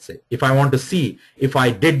it, let's say, if I want to see if I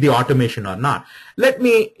did the automation or not, let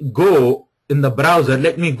me go in the browser,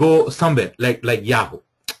 let me go somewhere like Yahoo.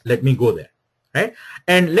 Let me go there, right?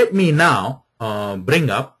 And let me now bring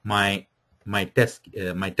up my my test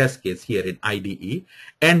case here in IDE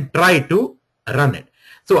and try to run it.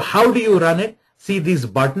 So how do you run it? See these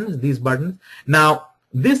buttons. Now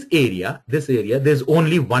this area, there's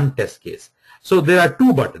only one test case. So there are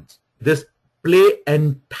two buttons. This play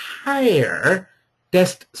entire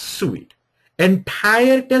test suite.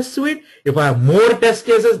 Entire test suite. If I have more test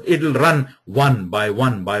cases, it'll run one by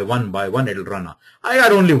one. It'll run. I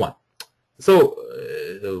got only one. So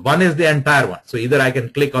one is the entire one. So either I can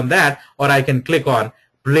click on that or I can click on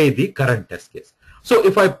play the current test case. So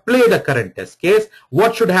if I play the current test case,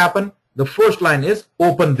 what should happen? The first line is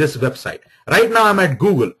open this website. Right now I'm at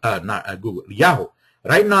Yahoo.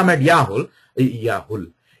 Right now I'm at Yahoo.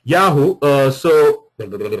 So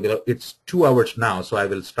it's 2 hours now, so I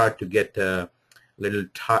will start to get a little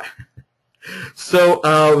tired. So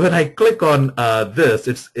when I click on this,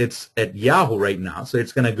 it's at Yahoo right now. So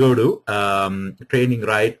it's going to go to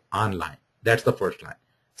TrainingRite online. That's the first line.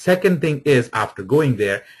 Second thing is, after going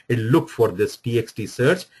there, it'll look for this TXT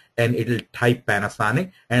search and it'll type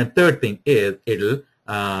Panasonic. And third thing is, it'll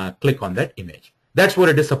click on that image. That's what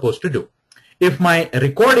it is supposed to do. If my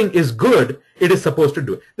recording is good, it is supposed to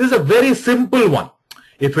do it. This is a very simple one.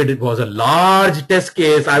 If it was a large test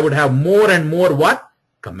case, I would have more and more what?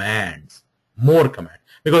 Commands. More commands.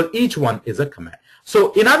 Because each one is a command.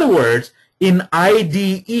 So in other words, in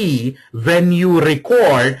IDE, when you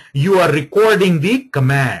record, you are recording the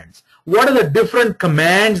commands. What are the different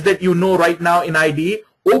commands that you know right now in IDE?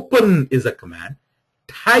 Open is a command.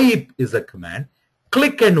 Type is a command.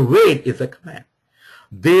 Click and wait is a command.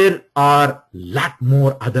 There are a lot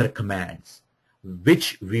more other commands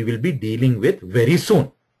which we will be dealing with very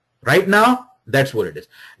soon. Right now, that's what it is.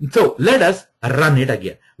 So let us run it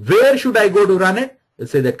again. Where should I go to run it?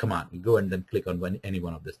 Let's say that command. You go and then click on any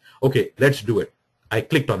one of this. Okay, let's do it. I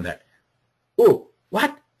clicked on that. Oh,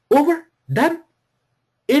 what? Over? Done?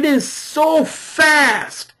 It is so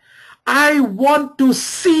fast. I want to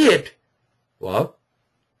see it. Well,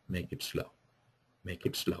 make it slow. Make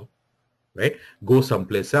it slow. Right? Go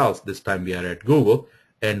someplace else. This time we are at Google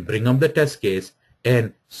and bring up the test case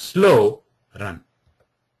and slow run.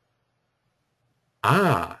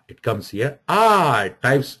 It comes here. It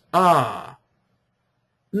types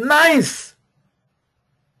nice.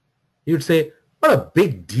 You'd say, what a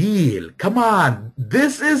big deal. Come on.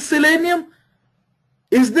 This is Selenium?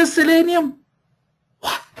 Is this Selenium?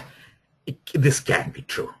 What? This can't be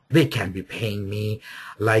true. They can't be paying me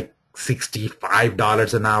like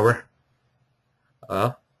 $65 an hour.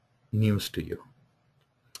 News to you.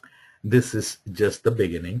 This is just the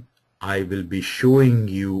beginning. I will be showing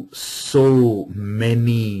you so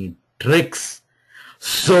many tricks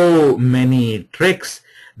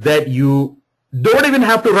that you don't even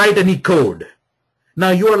have to write any code. Now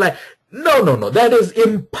you are like, no, that is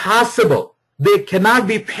impossible. They cannot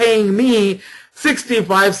be paying me $65,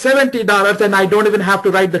 $70 and I don't even have to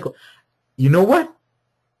write the code. You know what?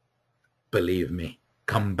 Believe me.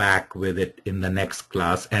 Come back with it in the next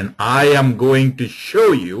class and I am going to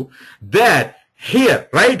show you that here,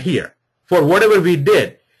 right here, for whatever we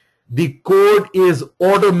did, the code is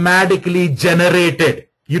automatically generated.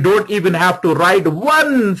 You don't even have to write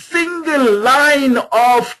one single line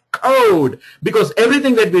of code because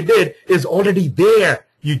everything that we did is already there.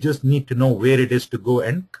 You just need to know where it is to go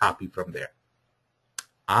and copy from there.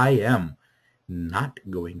 I am not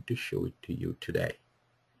going to show it to you today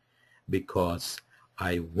because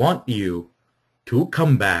I want you to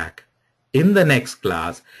come back in the next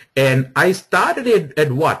class. And I started it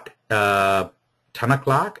at what? 10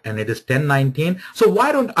 o'clock and it is 10:19. So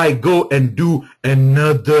why don't I go and do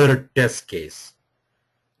another test case?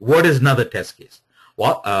 What is another test case?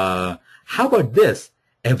 Well, how about this?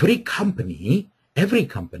 Every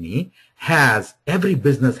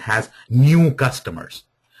business has new customers.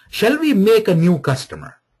 Shall we make a new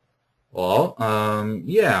customer? Well,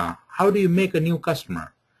 yeah. How do you make a new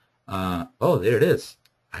customer? Oh, there it is.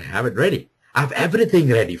 I have it ready. I have everything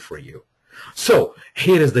ready for you. So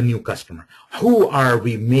here is the new customer. Who are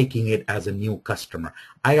we making it as a new customer?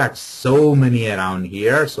 I got so many around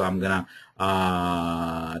here, so I'm going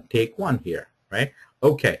to take one here, right?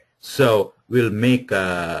 Okay, so we'll make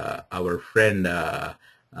our friend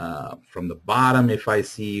from the bottom if I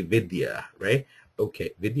see Vidya, right?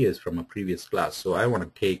 Okay, Vidya is from a previous class, so I want to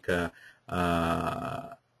take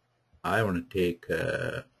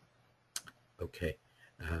okay,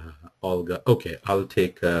 Olga. Okay, I'll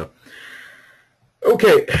take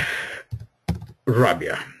okay,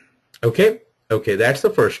 Rabia. Okay, that's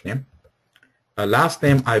the first name. Last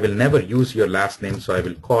name, I will never use your last name, so I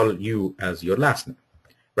will call you as your last name,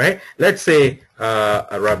 right? Let's say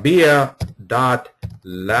Rabia dot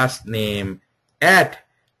last name at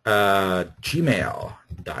gmail.com,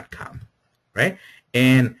 right?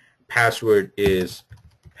 And password is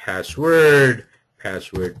password,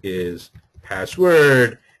 password is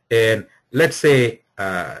password, and let's say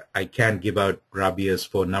I can't give out Rabia's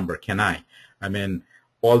phone number, can I? I mean,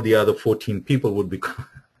 all the other 14 people would be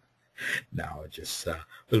now just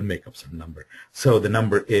we'll make up some number. So the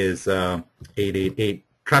number is 888.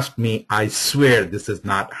 Trust me, I swear this is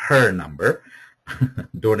not her number.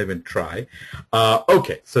 Don't even try.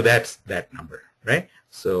 Okay, so that's that number, right?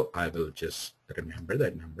 So I will just remember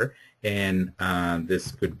that number, and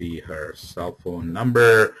this could be her cell phone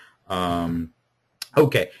number.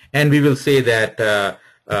 Okay, and we will say that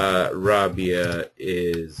Rabia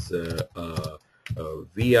is a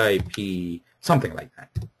VIP, something like that.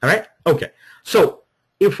 All right? Okay. So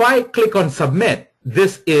if I click on submit,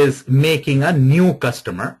 this is making a new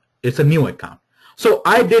customer. It's a new account. So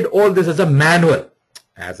I did all this as a manual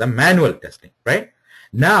testing, right?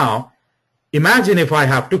 Now, imagine if I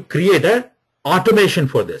have to create an automation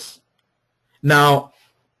for this. Now,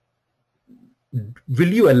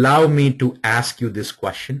 will you allow me to ask you this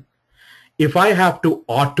question? If I have to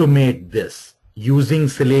automate this using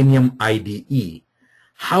Selenium IDE,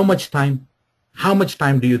 how much time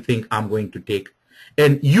do you think I'm going to take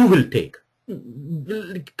and you will take?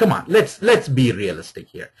 Come on, let's be realistic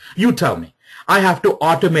here. You tell me. I have to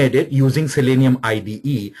automate it using Selenium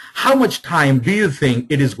IDE. How much time do you think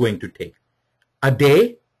it is going to take? A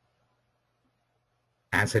day?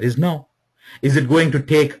 Answer is no. Is it going to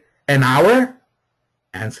take an hour?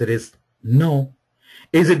 Answer is no.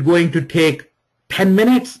 Is it going to take 10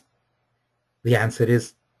 minutes? The answer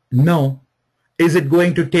is no. Is it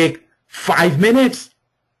going to take 5 minutes?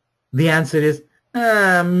 The answer is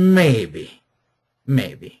maybe.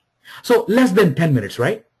 So less than 10 minutes,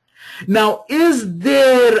 right? Now, is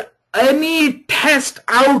there any test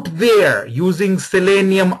out there using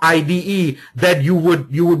Selenium IDE that you would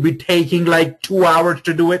be taking like 2 hours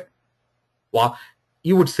to do it? Well,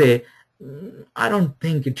 you would say, I don't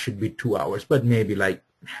think it should be 2 hours, but maybe like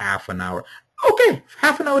half an hour. Okay,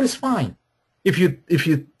 half an hour is fine. If you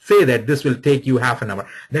say that this will take you half an hour,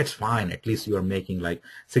 that's fine. At least you are making like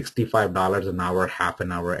 $65 an hour, half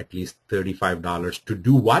an hour, at least $35 to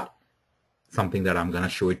do what? Something that I'm going to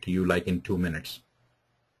show it to you like in 2 minutes,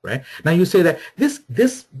 right? Now you say that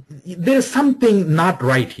there's something not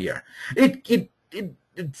right here.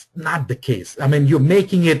 It's not the case. I mean, you're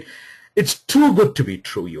making it, it's too good to be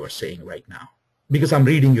true, you're saying right now, because I'm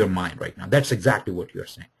reading your mind right now. That's exactly what you're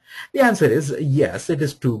saying. The answer is yes, it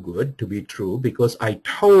is too good to be true, because I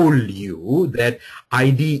told you that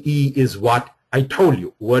IDE is what I told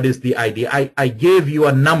you. What is the IDE? I gave you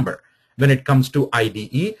a number. When it comes to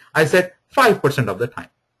IDE, I said 5% of the time,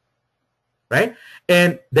 right?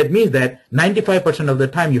 And that means that 95% of the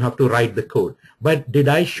time you have to write the code. But did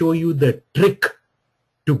I show you the trick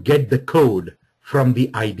to get the code from the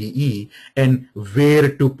IDE and where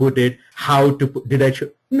to put it, how to put, did I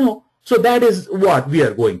show? No. So that is what we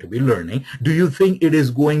are going to be learning. Do you think it is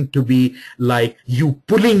going to be like you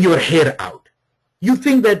pulling your hair out? You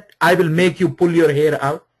think that I will make you pull your hair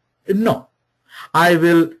out? No. I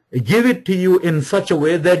will give it to you in such a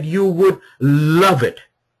way that you would love it.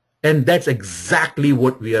 And that's exactly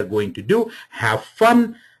what we are going to do. Have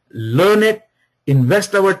fun, learn it,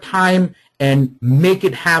 invest our time, and make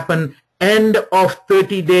it happen. End of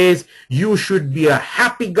 30 days, you should be a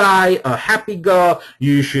happy guy, a happy girl.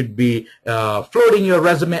 You should be floating your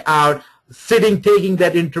resume out, sitting, taking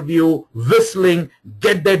that interview, whistling,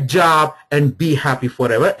 get that job, and be happy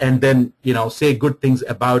forever. And then, say good things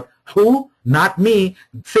about who? Not me.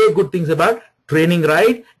 Say good things about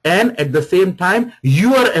TrainingRite, and at the same time,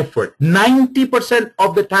 your effort. 90%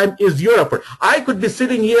 of the time is your effort. I could be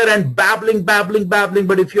sitting here and babbling,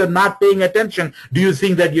 but if you're not paying attention, do you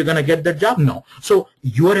think that you're going to get that job? No. So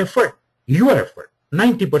your effort,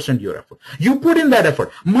 90% your effort. You put in that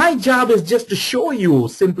effort. My job is just to show you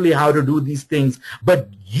simply how to do these things, but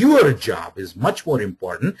your job is much more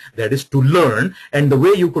important. That is to learn, and the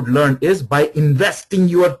way you could learn is by investing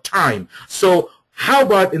your time. So how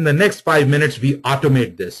about in the next 5 minutes we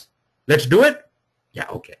automate this? Let's do it? Yeah,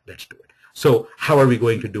 okay, let's do it. So how are we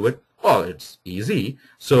going to do it? Oh, it's easy.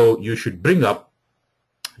 So you should bring up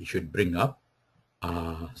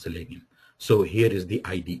Selenium. So here is the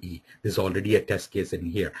IDE. There's already a test case in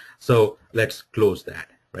here. So let's close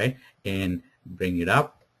that, right? And bring it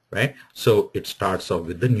up, right? So it starts off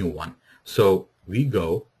with the new one. So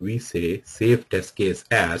we say save test case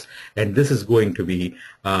as, and this is going to be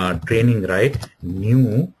TrainingRite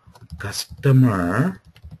new customer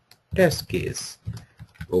test case.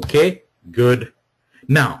 Okay, good.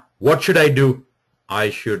 Now, what should I do? I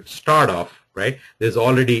should start off right? There's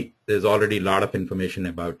already a lot of information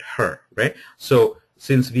about her, right? So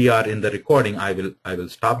since we are in the recording, I will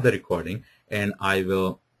stop the recording and I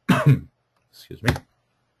will excuse me.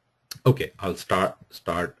 Okay, I'll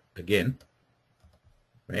start again,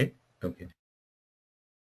 right? Okay.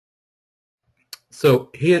 So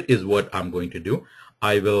here is what I'm going to do.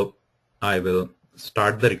 I will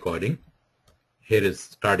start the recording. Here is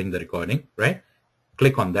starting the recording, right?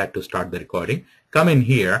 Click on that to start the recording. Come in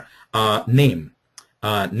here. Name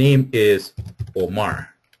is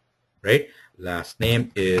Omar, right? Last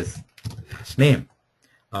name is last name.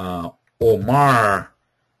 Omar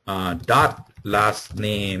dot last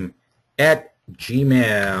name at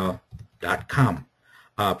gmail.com.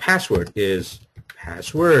 Password is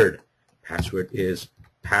password. Password is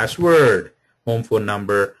password. Home phone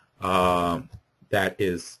number, that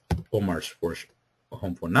is Omar's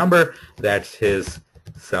home phone number. That's his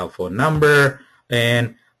cell phone number.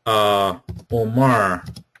 And Omar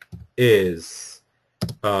is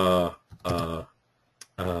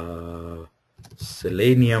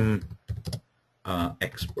Selenium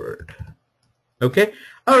expert. Okay.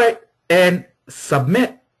 All right. And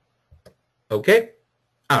submit. Okay.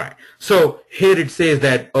 All right. So here it says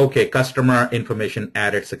that, okay, customer information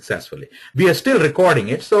added successfully. We are still recording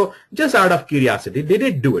it. So just out of curiosity, did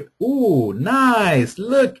it do it? Ooh, nice.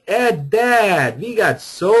 Look at that. We got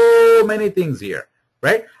so many things here,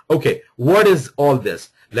 right? Okay. What is all this?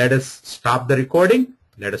 Let us stop the recording.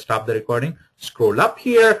 Let us stop the recording. Scroll up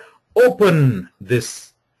here. Open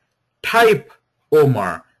this. Type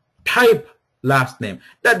Omar. Type last name.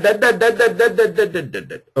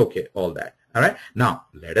 Okay, all that. All right. Now,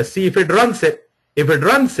 let us see if it runs it. If it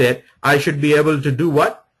runs it, I should be able to do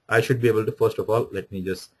what? I should be able to, first of all, let me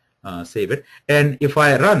just save it. And if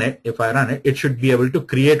I run it, it should be able to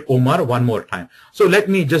create Omar one more time. So let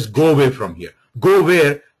me just go away from here. Go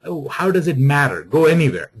where? Oh, how does it matter? Go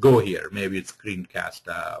anywhere. Go here. Maybe it's screencast,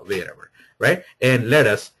 wherever, right? And let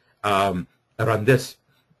us run this.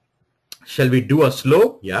 Shall we do a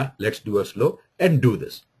slow? Yeah, let's do a slow and do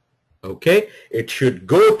this. Okay, it should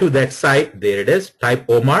go to that site. There it is. Type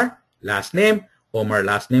Omar, last name,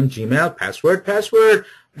 Gmail, password.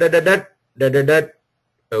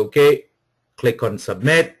 Okay, click on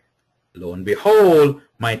submit. Lo and behold,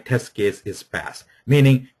 my test case is passed.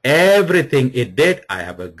 Meaning everything it did, I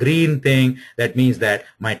have a green thing. That means that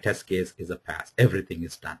my test case is a pass. Everything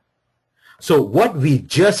is done. So what we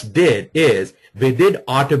just did is we did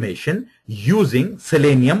automation using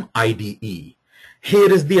Selenium IDE.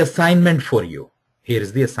 Here is the assignment for you. Here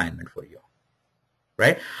is the assignment for you,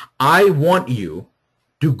 right? I want you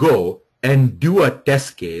to go and do a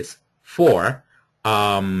test case for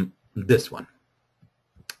this one,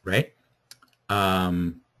 right?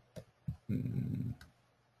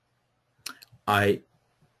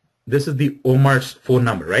 This is the Omar's phone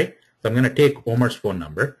number, right? So I'm going to take Omar's phone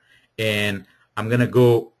number and I'm going to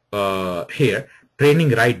go here,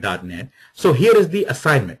 TrainingRite.net. So here is the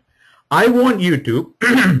assignment. I want you to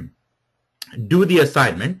do the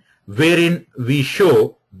assignment wherein we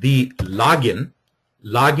show the login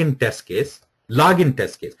test case.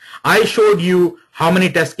 I showed you how many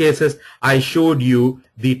test cases. I showed you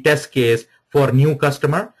the test case for new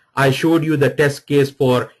customer. I showed you the test case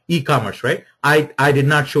for e-commerce, right? I did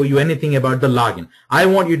not show you anything about the login. I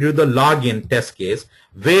want you to do the login test case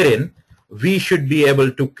wherein we should be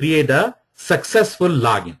able to create a successful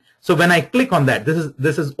login. So when I click on that,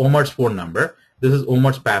 this is Omar's phone number. This is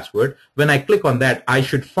Omar's password. When I click on that, I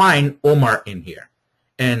should find Omar in here.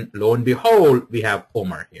 And lo and behold, we have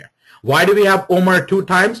Omar here. Why do we have Omar 2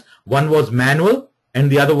 times? One was manual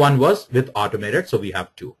and the other one was with automated. So we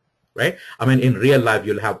have 2, right? I mean, in real life,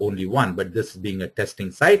 you'll have only 1, but this being a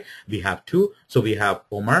testing site, we have 2. So we have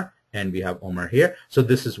Omar and we have Omar here. So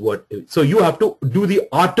this is what, so you have to do the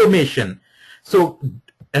automation. So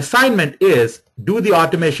assignment is do the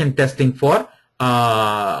automation testing for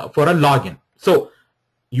a login. So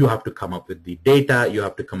you have to come up with the data. You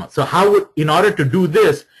have to come up. So how, in order to do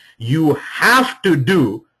this, you have to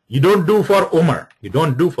do, you don't do for Omar. You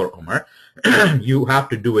don't do for Omar. You have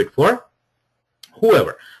to do it for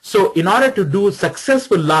whoever. So in order to do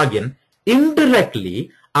successful login,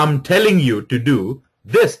 indirectly, I'm telling you to do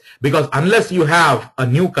this, because unless you have a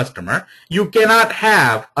new customer, you cannot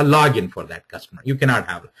have a login for that customer. You cannot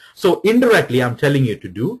have it. So indirectly, I'm telling you to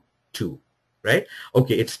do 2, right?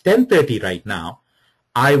 Okay, it's 10:30 right now.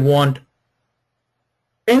 I want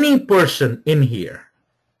any person in here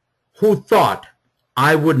who thought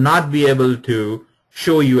I would not be able to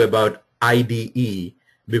show you about IDE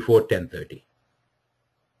before 10:30.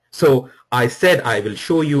 So I said I will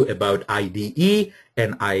show you about IDE,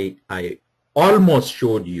 and I almost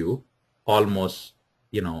showed you almost,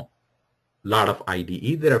 lot of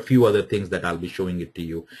IDE. There are a few other things that I'll be showing it to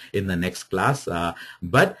you in the next class.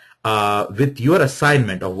 But with your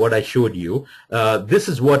assignment of what I showed you, this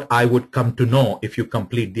is what I would come to know if you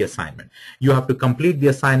complete the assignment. You have to complete the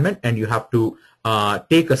assignment and you have to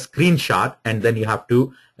take a screenshot, and then you have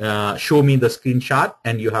to show me the screenshot,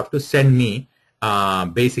 and you have to send me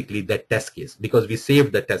basically that test case, because we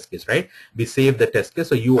saved the test case, right? We saved the test case,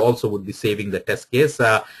 so you also would be saving the test case.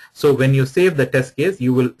 So when you save the test case,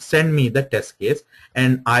 you will send me the test case,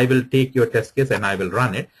 and I will take your test case and I will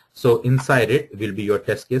run it. So inside it will be your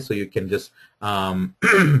test case, so you can just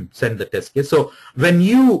send the test case. So when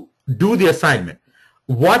you do the assignment,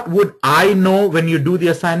 what would I know when you do the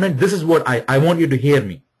assignment? This is what I want you to hear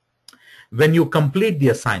me. When you complete the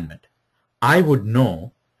assignment, I would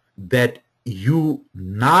know that you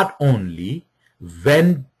not only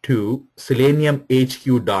went to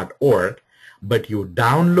seleniumhq.org, but you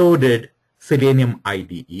downloaded Selenium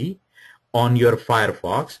IDE on your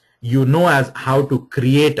Firefox. You know as how to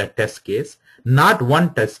create a test case, not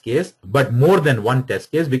one test case, but more than one test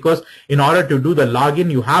case, because in order to do the login,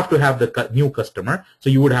 you have to have the new customer. So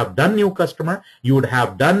you would have done new customer, you would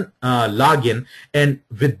have done login, and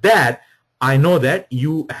with that, I know that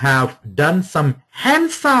you have done some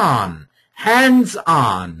hands-on,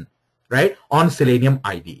 right, on Selenium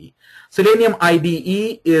IDE. Selenium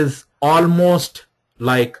IDE is almost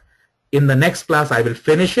like, in the next class I will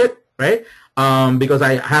finish it, right, because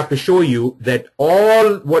I have to show you that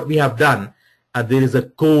all what we have done, there is a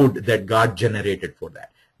code that got generated for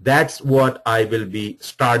that. That's what I will be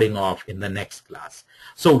starting off in the next class.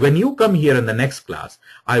 So when you come here in the next class,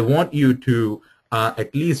 I want you to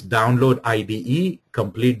at least download IDE,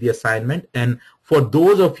 complete the assignment, and for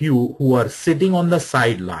those of you who are sitting on the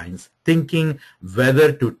sidelines thinking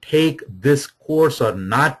whether to take this course or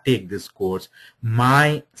not take this course,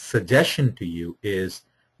 my suggestion to you is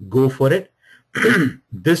go for it.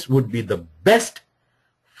 This would be the best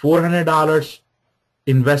 $400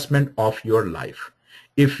 investment of your life.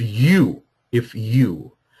 If you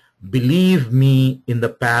believe me in the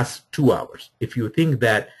past 2 hours, if you think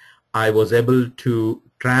that I was able to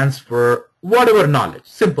transfer whatever knowledge,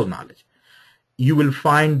 simple knowledge, you will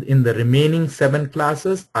find in the remaining 7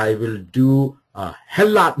 classes, I will do a hell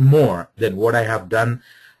lot more than what I have done.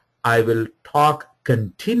 I will talk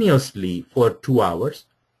continuously for 2 hours.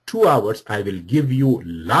 2 hours, I will give you a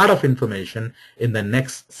lot of information in the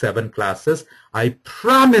next 7 classes. I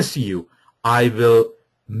promise you, I will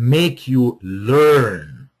make you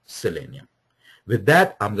learn Selenium. With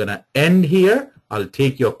that, I'm going to end here. I'll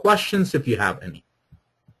take your questions if you have any.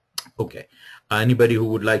 Okay. Anybody who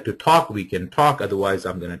would like to talk, we can talk. Otherwise,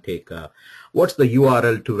 I'm going to take, what's the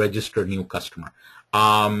URL to register new customer?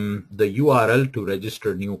 The URL to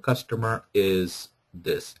register new customer is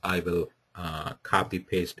this. I will copy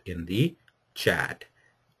paste in the chat.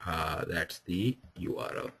 That's the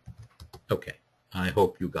URL. Okay. I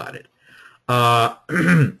hope you got it.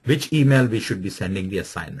 Which email we should be sending the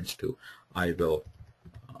assignments to? I will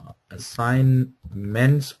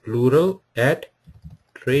assignments plural at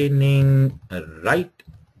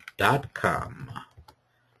TrainingRite.com.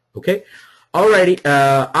 Okay. Alrighty.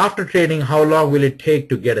 After training, how long will it take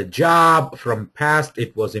to get a job? From past,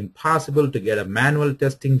 it was impossible to get a manual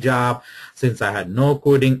testing job since I had no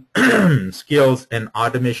coding skills and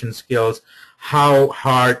automation skills. How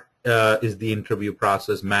hard is the interview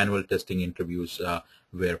process? Manual testing interviews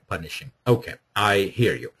were punishing. Okay, I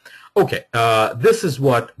hear you. Okay, this is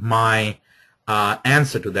what my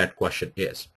answer to that question is.